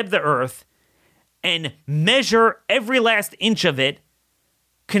 grab the earth, and measure every last inch of it,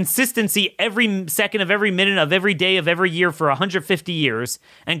 consistency every second of every minute of every day of every year for 150 years,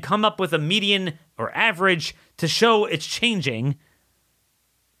 and come up with a median or average to show it's changing,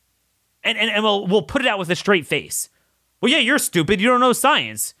 and we'll put it out with a straight face. Well, yeah, you're stupid. You don't know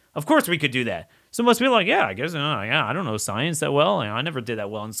science. Of course we could do that. So most people are like, yeah, I guess, I don't know science that well. I never did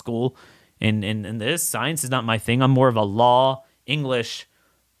that well in school. In this, science is not my thing. I'm more of a law, English,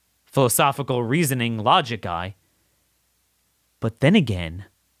 philosophical reasoning, logic guy. But then again,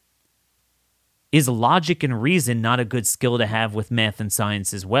 is logic and reason not a good skill to have with math and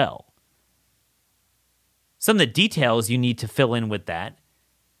science as well? Some of the details you need to fill in with that,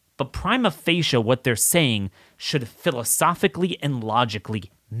 but prima facie what they're saying should philosophically and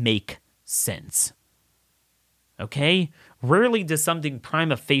logically make sense. Okay? Rarely does something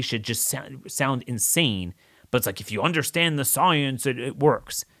prima facie just sound insane, but it's like if you understand the science, it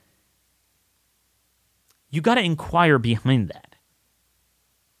works. You got to inquire behind that.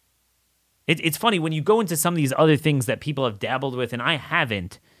 It's funny, when you go into some of these other things that people have dabbled with, and I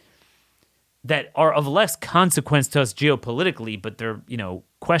haven't, that are of less consequence to us geopolitically, but they're,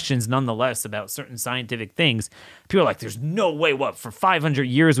 questions nonetheless about certain scientific things. People are like, there's no way, for 500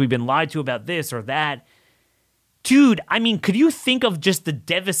 years we've been lied to about this or that. Dude, I mean, could you think of just the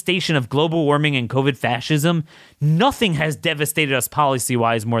devastation of global warming and COVID fascism? Nothing has devastated us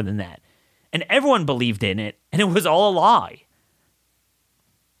policy-wise more than that. And everyone believed in it, and it was all a lie.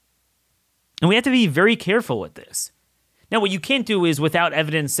 And we have to be very careful with this. Now, what you can't do is without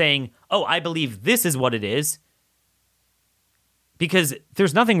evidence saying, oh, I believe this is what it is, because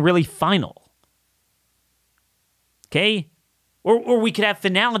there's nothing really final. Okay? Or we could have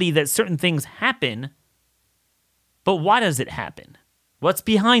finality that certain things happen, but why does it happen? What's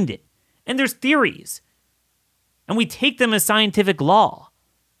behind it? And there's theories. And we take them as scientific law.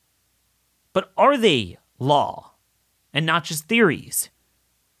 But are they law and not just theories?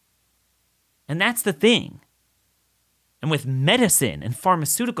 And that's the thing. and with medicine and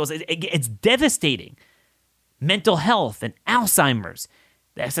pharmaceuticals. It's devastating. Mental health and Alzheimer's,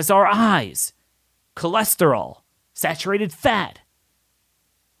 the SSRIs, cholesterol, saturated fat,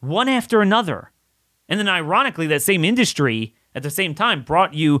 one after another. And then ironically, that same industry at the same time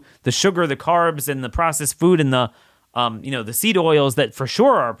brought you the sugar, the carbs, and the processed food and the seed oils that for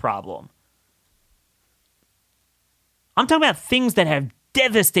sure are a problem. I'm talking about things that have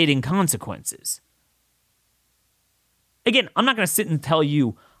devastating consequences. Again, I'm not going to sit and tell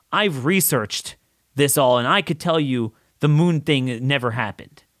you I've researched this all and I could tell you the moon thing never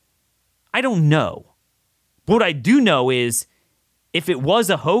happened. I don't know. But what I do know is if it was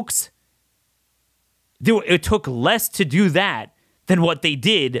a hoax, it took less to do that than what they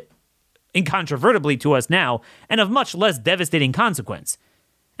did incontrovertibly to us now, and of much less devastating consequence.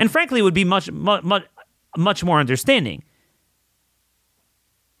 And frankly, it would be much more understanding.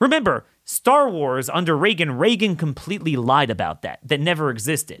 Remember, Star Wars under Reagan completely lied about that never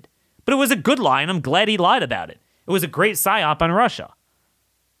existed. But it was a good lie, and I'm glad he lied about it. It was a great psyop on Russia.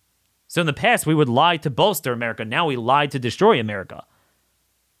 So in the past, we would lie to bolster America. Now we lie to destroy America.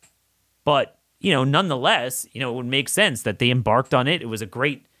 But, nonetheless, it would make sense that they embarked on it. It was a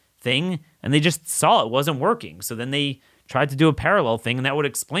great thing, and they just saw it wasn't working. So then they tried to do a parallel thing, and that would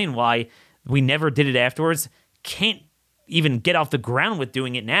explain why we never did it afterwards. Can't even get off the ground with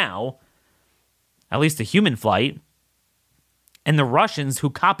doing it now, at least a human flight. And the Russians, who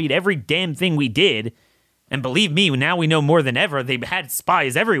copied every damn thing we did, and believe me, now we know more than ever, they had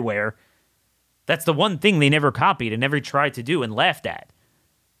spies everywhere. That's the one thing they never copied and never tried to do and laughed at.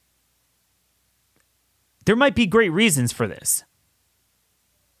 There might be great reasons for this.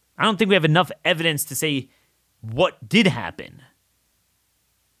 I don't think we have enough evidence to say what did happen.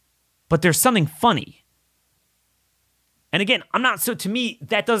 But there's something funny. And again, to me,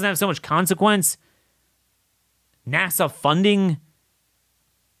 that doesn't have so much consequence. NASA funding,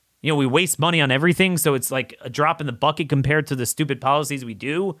 we waste money on everything, so it's like a drop in the bucket compared to the stupid policies we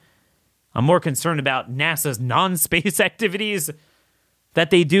do. I'm more concerned about NASA's non-space activities that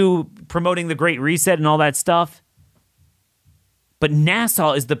they do promoting the Great Reset and all that stuff. But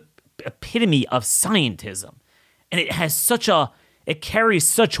NASA is the epitome of scientism, and it carries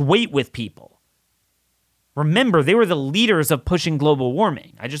such weight with people. Remember, they were the leaders of pushing global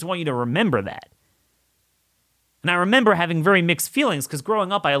warming. I just want you to remember that. And I remember having very mixed feelings because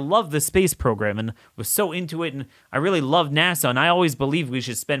growing up, I loved the space program and was so into it. And I really loved NASA. And I always believed we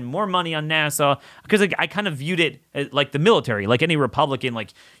should spend more money on NASA because I kind of viewed it like the military, like any Republican,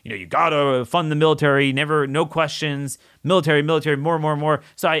 you got to fund the military, no questions, military, more.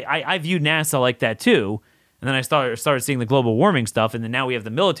 So I viewed NASA like that too. And then I started seeing the global warming stuff. And then now we have the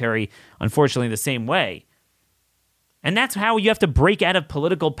military, unfortunately, the same way. And that's how you have to break out of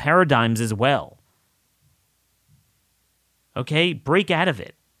political paradigms as well. Okay, break out of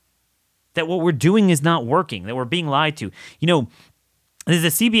it. That what we're doing is not working, that we're being lied to. There's a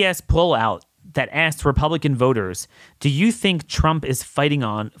CBS poll out that asked Republican voters, do you think Trump is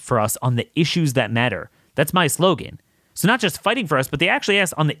fighting for us on the issues that matter? That's my slogan. So not just fighting for us, but they actually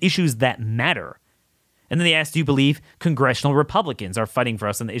asked on the issues that matter. And then they asked, do you believe congressional Republicans are fighting for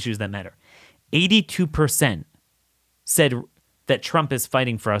us on the issues that matter? 82% said that Trump is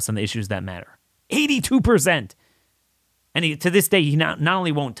fighting for us on the issues that matter. 82%. And to this day, he not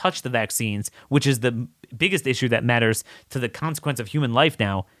only won't touch the vaccines, which is the biggest issue that matters to the consequence of human life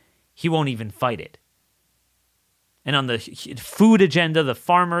now, he won't even fight it. And on the food agenda, the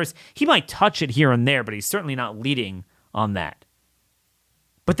farmers, he might touch it here and there, but he's certainly not leading on that.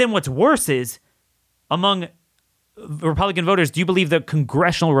 But then what's worse is, among Republican voters, do you believe that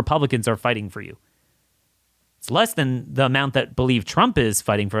congressional Republicans are fighting for you? It's less than the amount that believe Trump is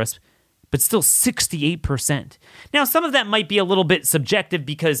fighting for us, but still 68%. Now, some of that might be a little bit subjective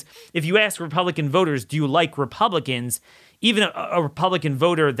because if you ask Republican voters, do you like Republicans, even a Republican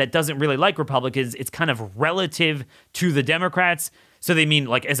voter that doesn't really like Republicans, it's kind of relative to the Democrats. So they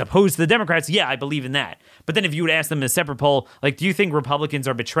mean as opposed to the Democrats, yeah, I believe in that. But then if you would ask them in a separate poll, do you think Republicans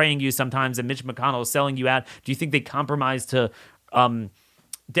are betraying you sometimes and Mitch McConnell is selling you out? Do you think they compromise to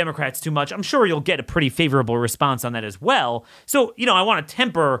Democrats too much? I'm sure you'll get a pretty favorable response on that as well. So, I want to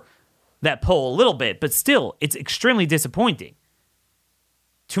temper that poll a little bit, but still, it's extremely disappointing.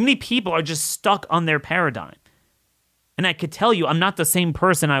 Too many people are just stuck on their paradigm. And I could tell you, I'm not the same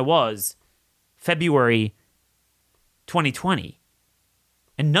person I was February 2020.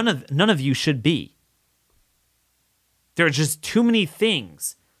 And none of you should be. There are just too many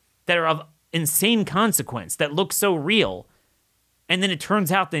things that are of insane consequence that look so real, and then it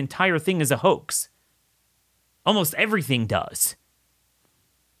turns out the entire thing is a hoax. Almost everything does.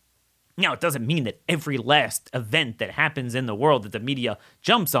 Now, it doesn't mean that every last event that happens in the world that the media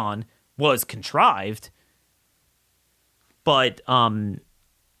jumps on was contrived, but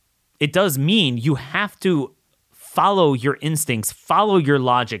it does mean you have to follow your instincts, follow your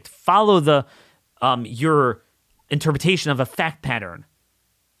logic, follow your interpretation of a fact pattern,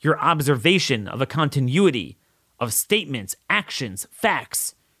 your observation of a continuity of statements, actions,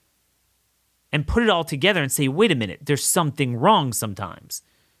 facts, and put it all together and say, wait a minute, there's something wrong sometimes.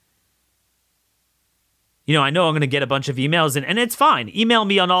 You know, I know I'm going to get a bunch of emails, and it's fine. Email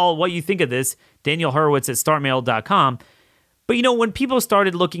me on all what you think of this, Daniel Horowitz at startmail.com. But, you know, when people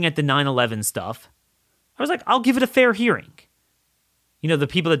started looking at the 9/11 stuff, I was like, I'll give it a fair hearing. You know, the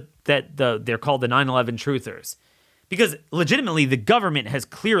people that they're called the 9/11 truthers. Because legitimately, the government has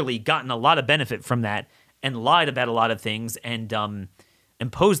clearly gotten a lot of benefit from that and lied about a lot of things and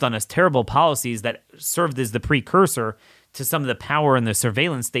imposed on us terrible policies that served as the precursor to some of the power and the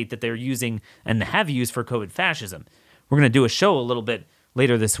surveillance state that they're using and have used for COVID fascism. We're going to do a show a little bit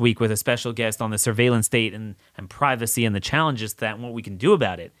later this week with a special guest on the surveillance state and privacy and the challenges to that and what we can do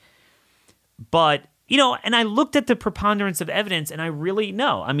about it. But, you know, and I looked at the preponderance of evidence and I really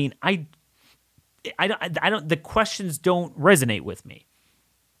know. I mean, I don't, the questions don't resonate with me.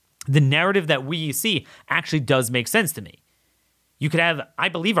 The narrative that we see actually does make sense to me. You could have, I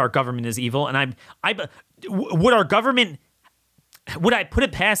believe our government is evil, and would our government, would I put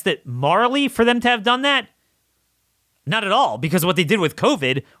it past it morally for them to have done that? Not at all, because what they did with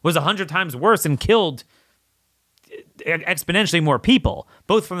COVID was 100 times worse and killed exponentially more people,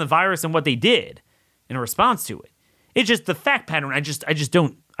 both from the virus and what they did in response to it. It's just the fact pattern, I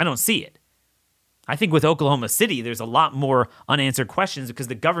don't see it. I think with Oklahoma City, there's a lot more unanswered questions because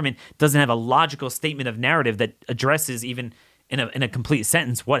the government doesn't have a logical statement of narrative that addresses even in a complete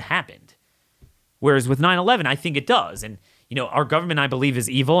sentence what happened. Whereas with 9/11, I think it does. And, you know, our government, I believe, is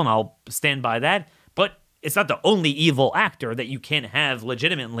evil, and I'll stand by that. But it's not the only evil actor that you can have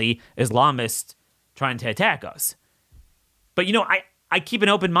legitimately Islamists trying to attack us. But, you know, I keep an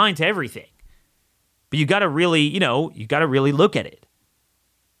open mind to everything. But you got to really, you know, look at it.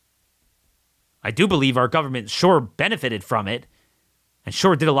 I do believe our government sure benefited from it and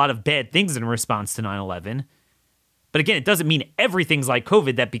sure did a lot of bad things in response to 9/11. But again, it doesn't mean everything's like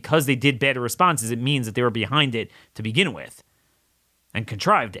COVID, that because they did bad responses, it means that they were behind it to begin with and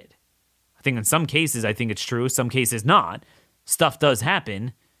contrived it. I think in some cases, I think it's true. Some cases not. Stuff does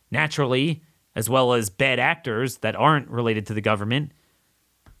happen naturally, as well as bad actors that aren't related to the government.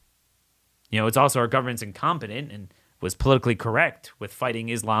 You know, it's also our government's incompetent and was politically correct with fighting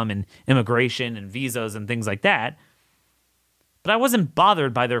Islam and immigration and visas and things like that. But I wasn't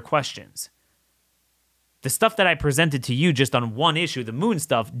bothered by their questions. The stuff that I presented to you just on one issue, the moon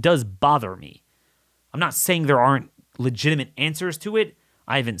stuff, does bother me. I'm not saying there aren't legitimate answers to it.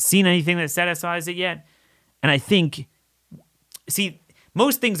 I haven't seen anything that satisfies it yet. And I think, see,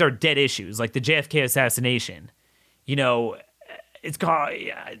 most things are dead issues, like the JFK assassination. You know, it's called,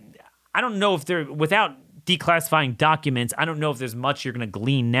 I don't know if they're, without declassifying documents, I don't know if there's much you're going to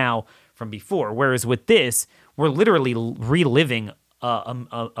glean now from before. Whereas with this, we're literally reliving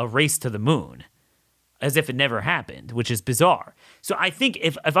a race to the moon as if it never happened, which is bizarre. So I think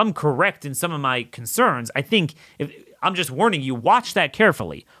if I'm correct in some of my concerns, I think I'm just warning you, watch that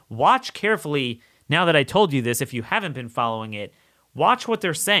carefully. Watch carefully, now that I told you this, if you haven't been following it, watch what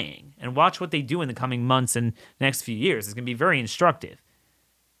they're saying and watch what they do in the coming months and next few years. It's going to be very instructive.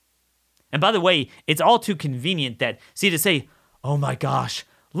 And by the way, it's all too convenient that, to say, oh my gosh,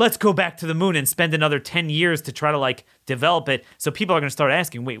 let's go back to the moon and spend another 10 years to try to like develop it. So people are going to start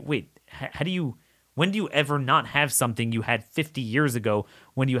asking, wait, when do you ever not have something you had 50 years ago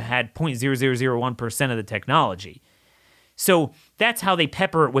when you had 0.0001% of the technology? So that's how they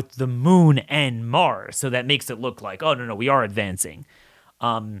pepper it with the moon and Mars. So that makes it look like, oh, no, we are advancing.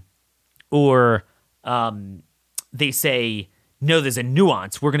 Or they say, no, there's a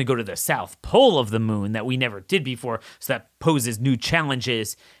nuance. We're going to go to the south pole of the moon that we never did before. So that poses new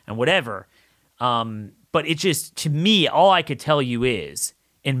challenges and whatever. But it just, to me, all I could tell you is,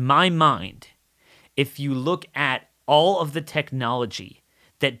 in my mind, if you look at all of the technology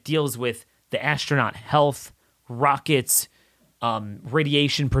that deals with the astronaut health, rockets,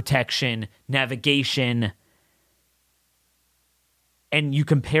 radiation protection, navigation, and you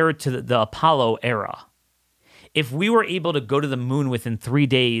compare it to the Apollo era, if we were able to go to the moon within 3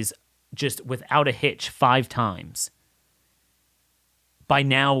 days, just without a hitch, 5 times, by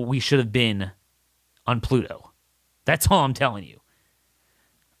now we should have been on Pluto. That's all I'm telling you.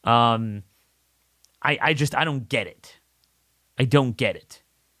 I don't get it. I don't get it.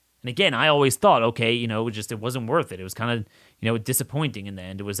 And again, I always thought, okay, it wasn't worth it. It was kind of, disappointing in the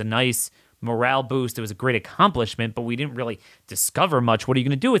end. It was a nice morale boost. It was a great accomplishment, but we didn't really discover much. What are you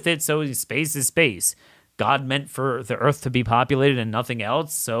going to do with it? So space is space. God meant for the Earth to be populated and nothing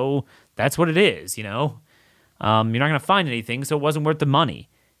else, so that's what it is, You're not going to find anything, so it wasn't worth the money.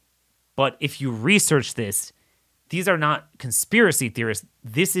 But if you research this, these are not conspiracy theorists.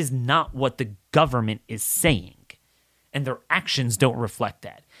 This is not what the government is saying. And their actions don't reflect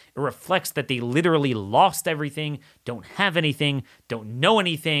that. It reflects that they literally lost everything, don't have anything, don't know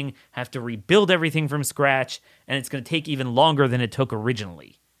anything, have to rebuild everything from scratch, and it's going to take even longer than it took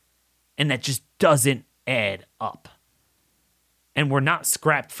originally. And that just doesn't add up. And we're not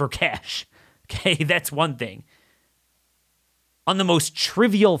scrapped for cash. Okay, that's one thing. On the most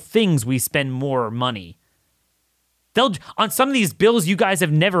trivial things, we spend more money. On some of these bills you guys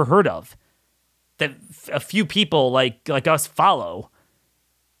have never heard of, that a few people like us follow.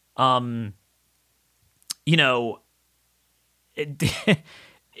 It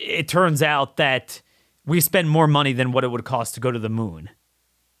turns out that we spend more money than what it would cost to go to the moon.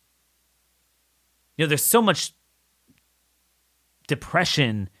 There's so much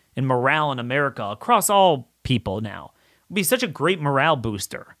depression and morale in America across all people now. It would be such a great morale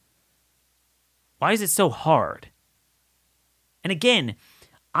booster. Why is it so hard? And again,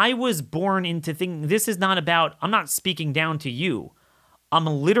 I was born into thinking this is not about, I'm not speaking down to you. I'm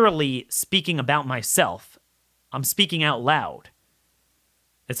literally speaking about myself. I'm speaking out loud.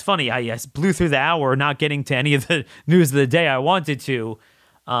 It's funny, I blew through the hour not getting to any of the news of the day I wanted to,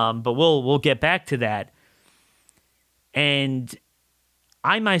 but we'll get back to that. And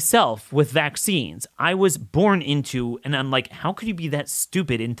I myself, with vaccines, I was born into, and I'm like, how could you be that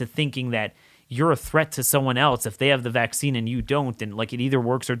stupid into thinking that you're a threat to someone else if they have the vaccine and you don't, and like it either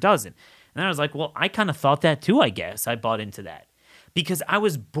works or doesn't? And I was like, well, I kind of thought that too, I guess. I bought into that. Because I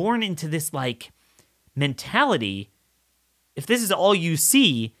was born into this like mentality, if this is all you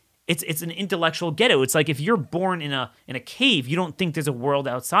see, it's an intellectual ghetto. It's like if you're born in a cave, you don't think there's a world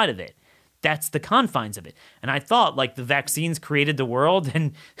outside of it. That's the confines of it. And I thought like the vaccines created the world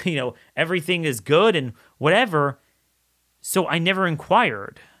and, everything is good and whatever. So I never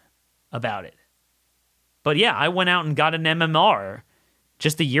inquired about it. But yeah, I went out and got an MMR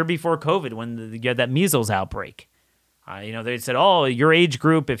just a year before COVID when you had that measles outbreak. They said, oh, your age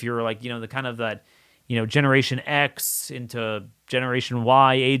group, if you're like, the kind of that, Generation X into Generation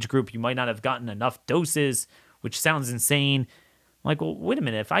Y age group, you might not have gotten enough doses, which sounds insane. I'm like, well, wait a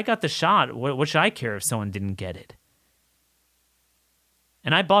minute. If I got the shot, what should I care if someone didn't get it?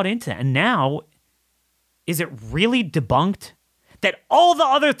 And I bought into that. And now, is it really debunked that all the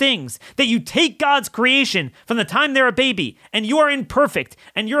other things, that you take God's creation from the time they're a baby, and you are imperfect,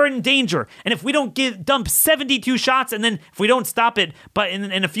 and you're in danger, and if we don't dump 72 shots, and then if we don't stop it, but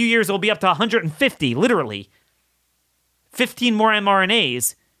in a few years it'll be up to 150, literally, 15 more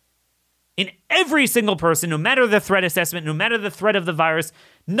mRNAs, in every single person, no matter the threat assessment, no matter the threat of the virus,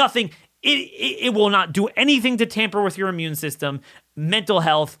 nothing, it will not do anything to tamper with your immune system, mental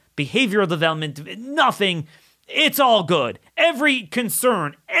health, behavioral development, nothing. It's all good. Every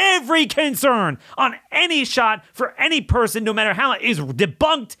concern on any shot for any person, no matter how, is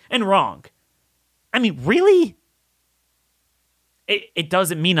debunked and wrong. I mean, really? It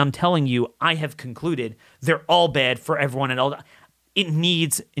doesn't mean I'm telling you I have concluded they're all bad for everyone and all. It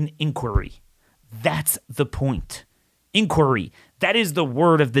needs an inquiry. That's the point. Inquiry. That is the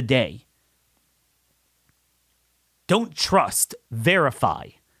word of the day. Don't trust, verify.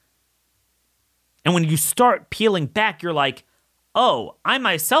 And when you start peeling back, you're like, oh, I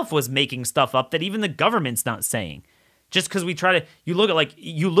myself was making stuff up that even the government's not saying. Just because we try to, you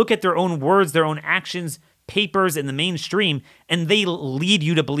look at their own words, their own actions, papers in the mainstream, and they lead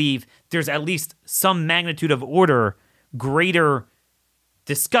you to believe there's at least some magnitude of order, greater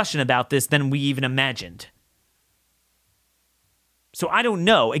discussion about this than we even imagined. So I don't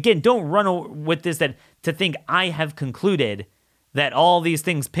know. Again, don't run with this to think I have concluded that all these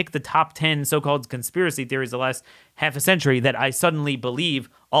things pick the top 10 so-called conspiracy theories the last half a century, that I suddenly believe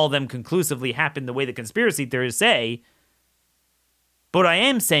all of them conclusively happened the way the conspiracy theories say. But what I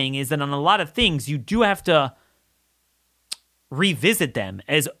am saying is that on a lot of things, you do have to revisit them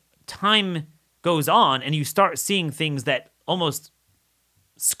as time goes on and you start seeing things that almost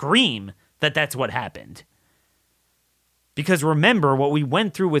scream that that's what happened. Because remember, what we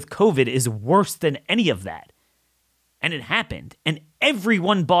went through with COVID is worse than any of that. And it happened, and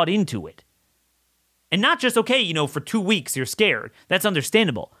everyone bought into it. And not just, okay, for 2 weeks you're scared. That's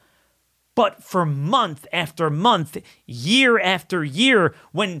understandable. But for month after month, year after year,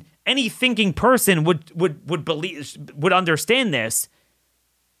 when any thinking person would understand this,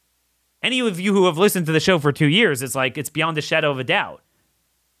 Any of you who have listened to the show for 2 years, it's like it's beyond a shadow of a doubt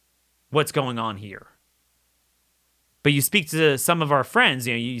what's going on here. But you speak to some of our friends,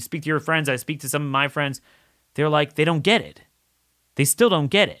 you speak to your friends, I speak to some of my friends, they're like, they don't get it. They still don't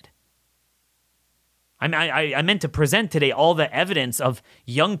get it. I meant to present today all the evidence of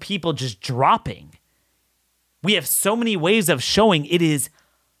young people just dropping. We have so many ways of showing it is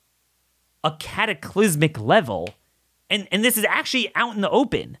a cataclysmic level, and this is actually out in the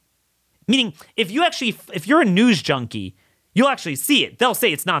open. Meaning, if you're a news junkie, you'll actually see it. They'll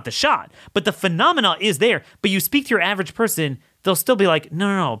say it's not the shot, but the phenomena is there. But you speak to your average person, they'll still be like,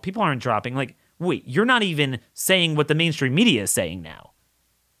 no, people aren't dropping. Like, wait, you're not even saying what the mainstream media is saying now,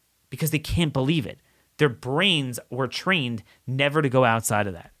 because they can't believe it. Their brains were trained never to go outside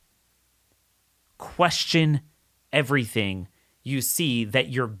of that. Question everything you see that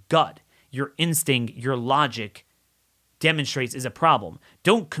your gut, your instinct, your logic demonstrates is a problem.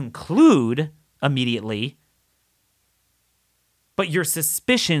 Don't conclude immediately, but your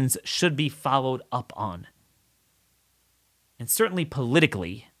suspicions should be followed up on. And certainly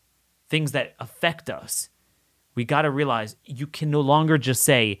politically, things that affect us, we got to realize you can no longer just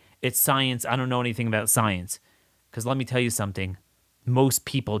say, it's science, I don't know anything about science. Because let me tell you something, most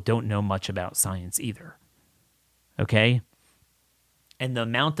people don't know much about science either. Okay? And the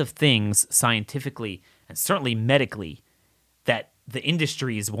amount of things scientifically and certainly medically that the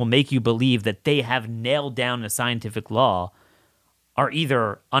industries will make you believe that they have nailed down a scientific law are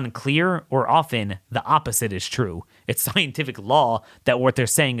either unclear or often the opposite is true. It's scientific law that what they're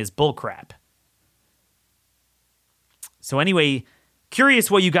saying is bullcrap. So anyway,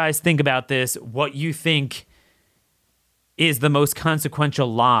 curious what you guys think about this, what you think is the most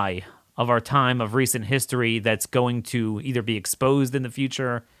consequential lie of our time, of recent history, that's going to either be exposed in the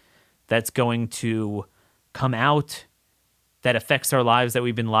future, that's going to come out, that affects our lives, that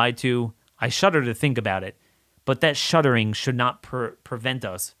we've been lied to. I shudder to think about it, but that shuddering should not prevent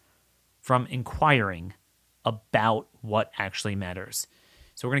us from inquiring about what actually matters.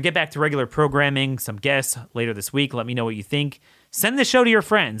 So we're going to get back to regular programming, some guests later this week. Let me know what you think. Send the show to your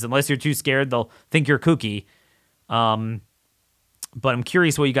friends. Unless you're too scared, they'll think you're kooky. But I'm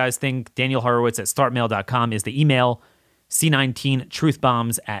curious what you guys think. Daniel Horowitz at startmail.com is the email.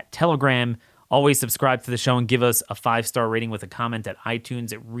 C19truthbombs at Telegram. Always subscribe to the show and give us a 5-star rating with a comment at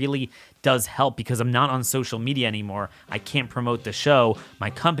iTunes. It really does help because I'm not on social media anymore. I can't promote the show. My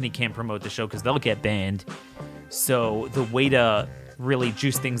company can't promote the show because they'll get banned. So the way to really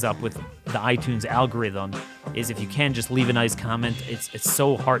juice things up with the iTunes algorithm is if you can just leave a nice comment. It's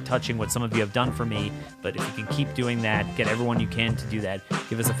so heart-touching what some of you have done for me, but if you can keep doing that, get everyone you can to do that,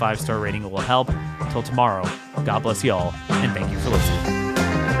 give us a 5-star rating, it will help. Until tomorrow, God bless you all, and thank you for listening.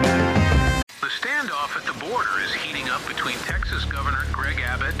 The standoff at the border is heating up between Texas Governor Greg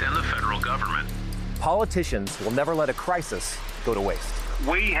Abbott and the federal government. Politicians will never let a crisis go to waste.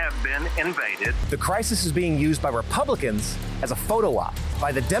 We have been invaded. The crisis is being used by Republicans as a photo op,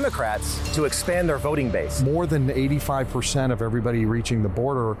 by the Democrats to expand their voting base. More than 85% of everybody reaching the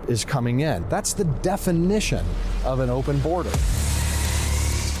border is coming in. That's the definition of an open border.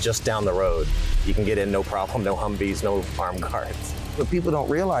 Just down the road, you can get in no problem, no Humvees, no armed guards. What people don't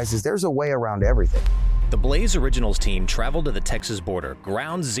realize is there's a way around everything. The Blaze Originals team traveled to the Texas border,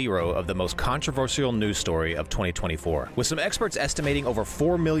 ground zero of the most controversial news story of 2024. With some experts estimating over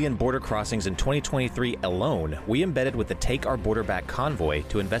 4 million border crossings in 2023 alone, we embedded with the Take Our Border Back convoy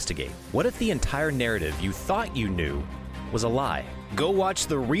to investigate. What if the entire narrative you thought you knew was a lie? Go watch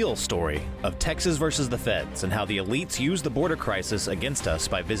the real story of Texas versus the Feds and how the elites use the border crisis against us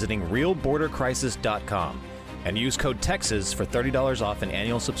by visiting realbordercrisis.com and use code TEXAS for $30 off an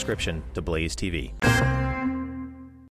annual subscription to Blaze TV.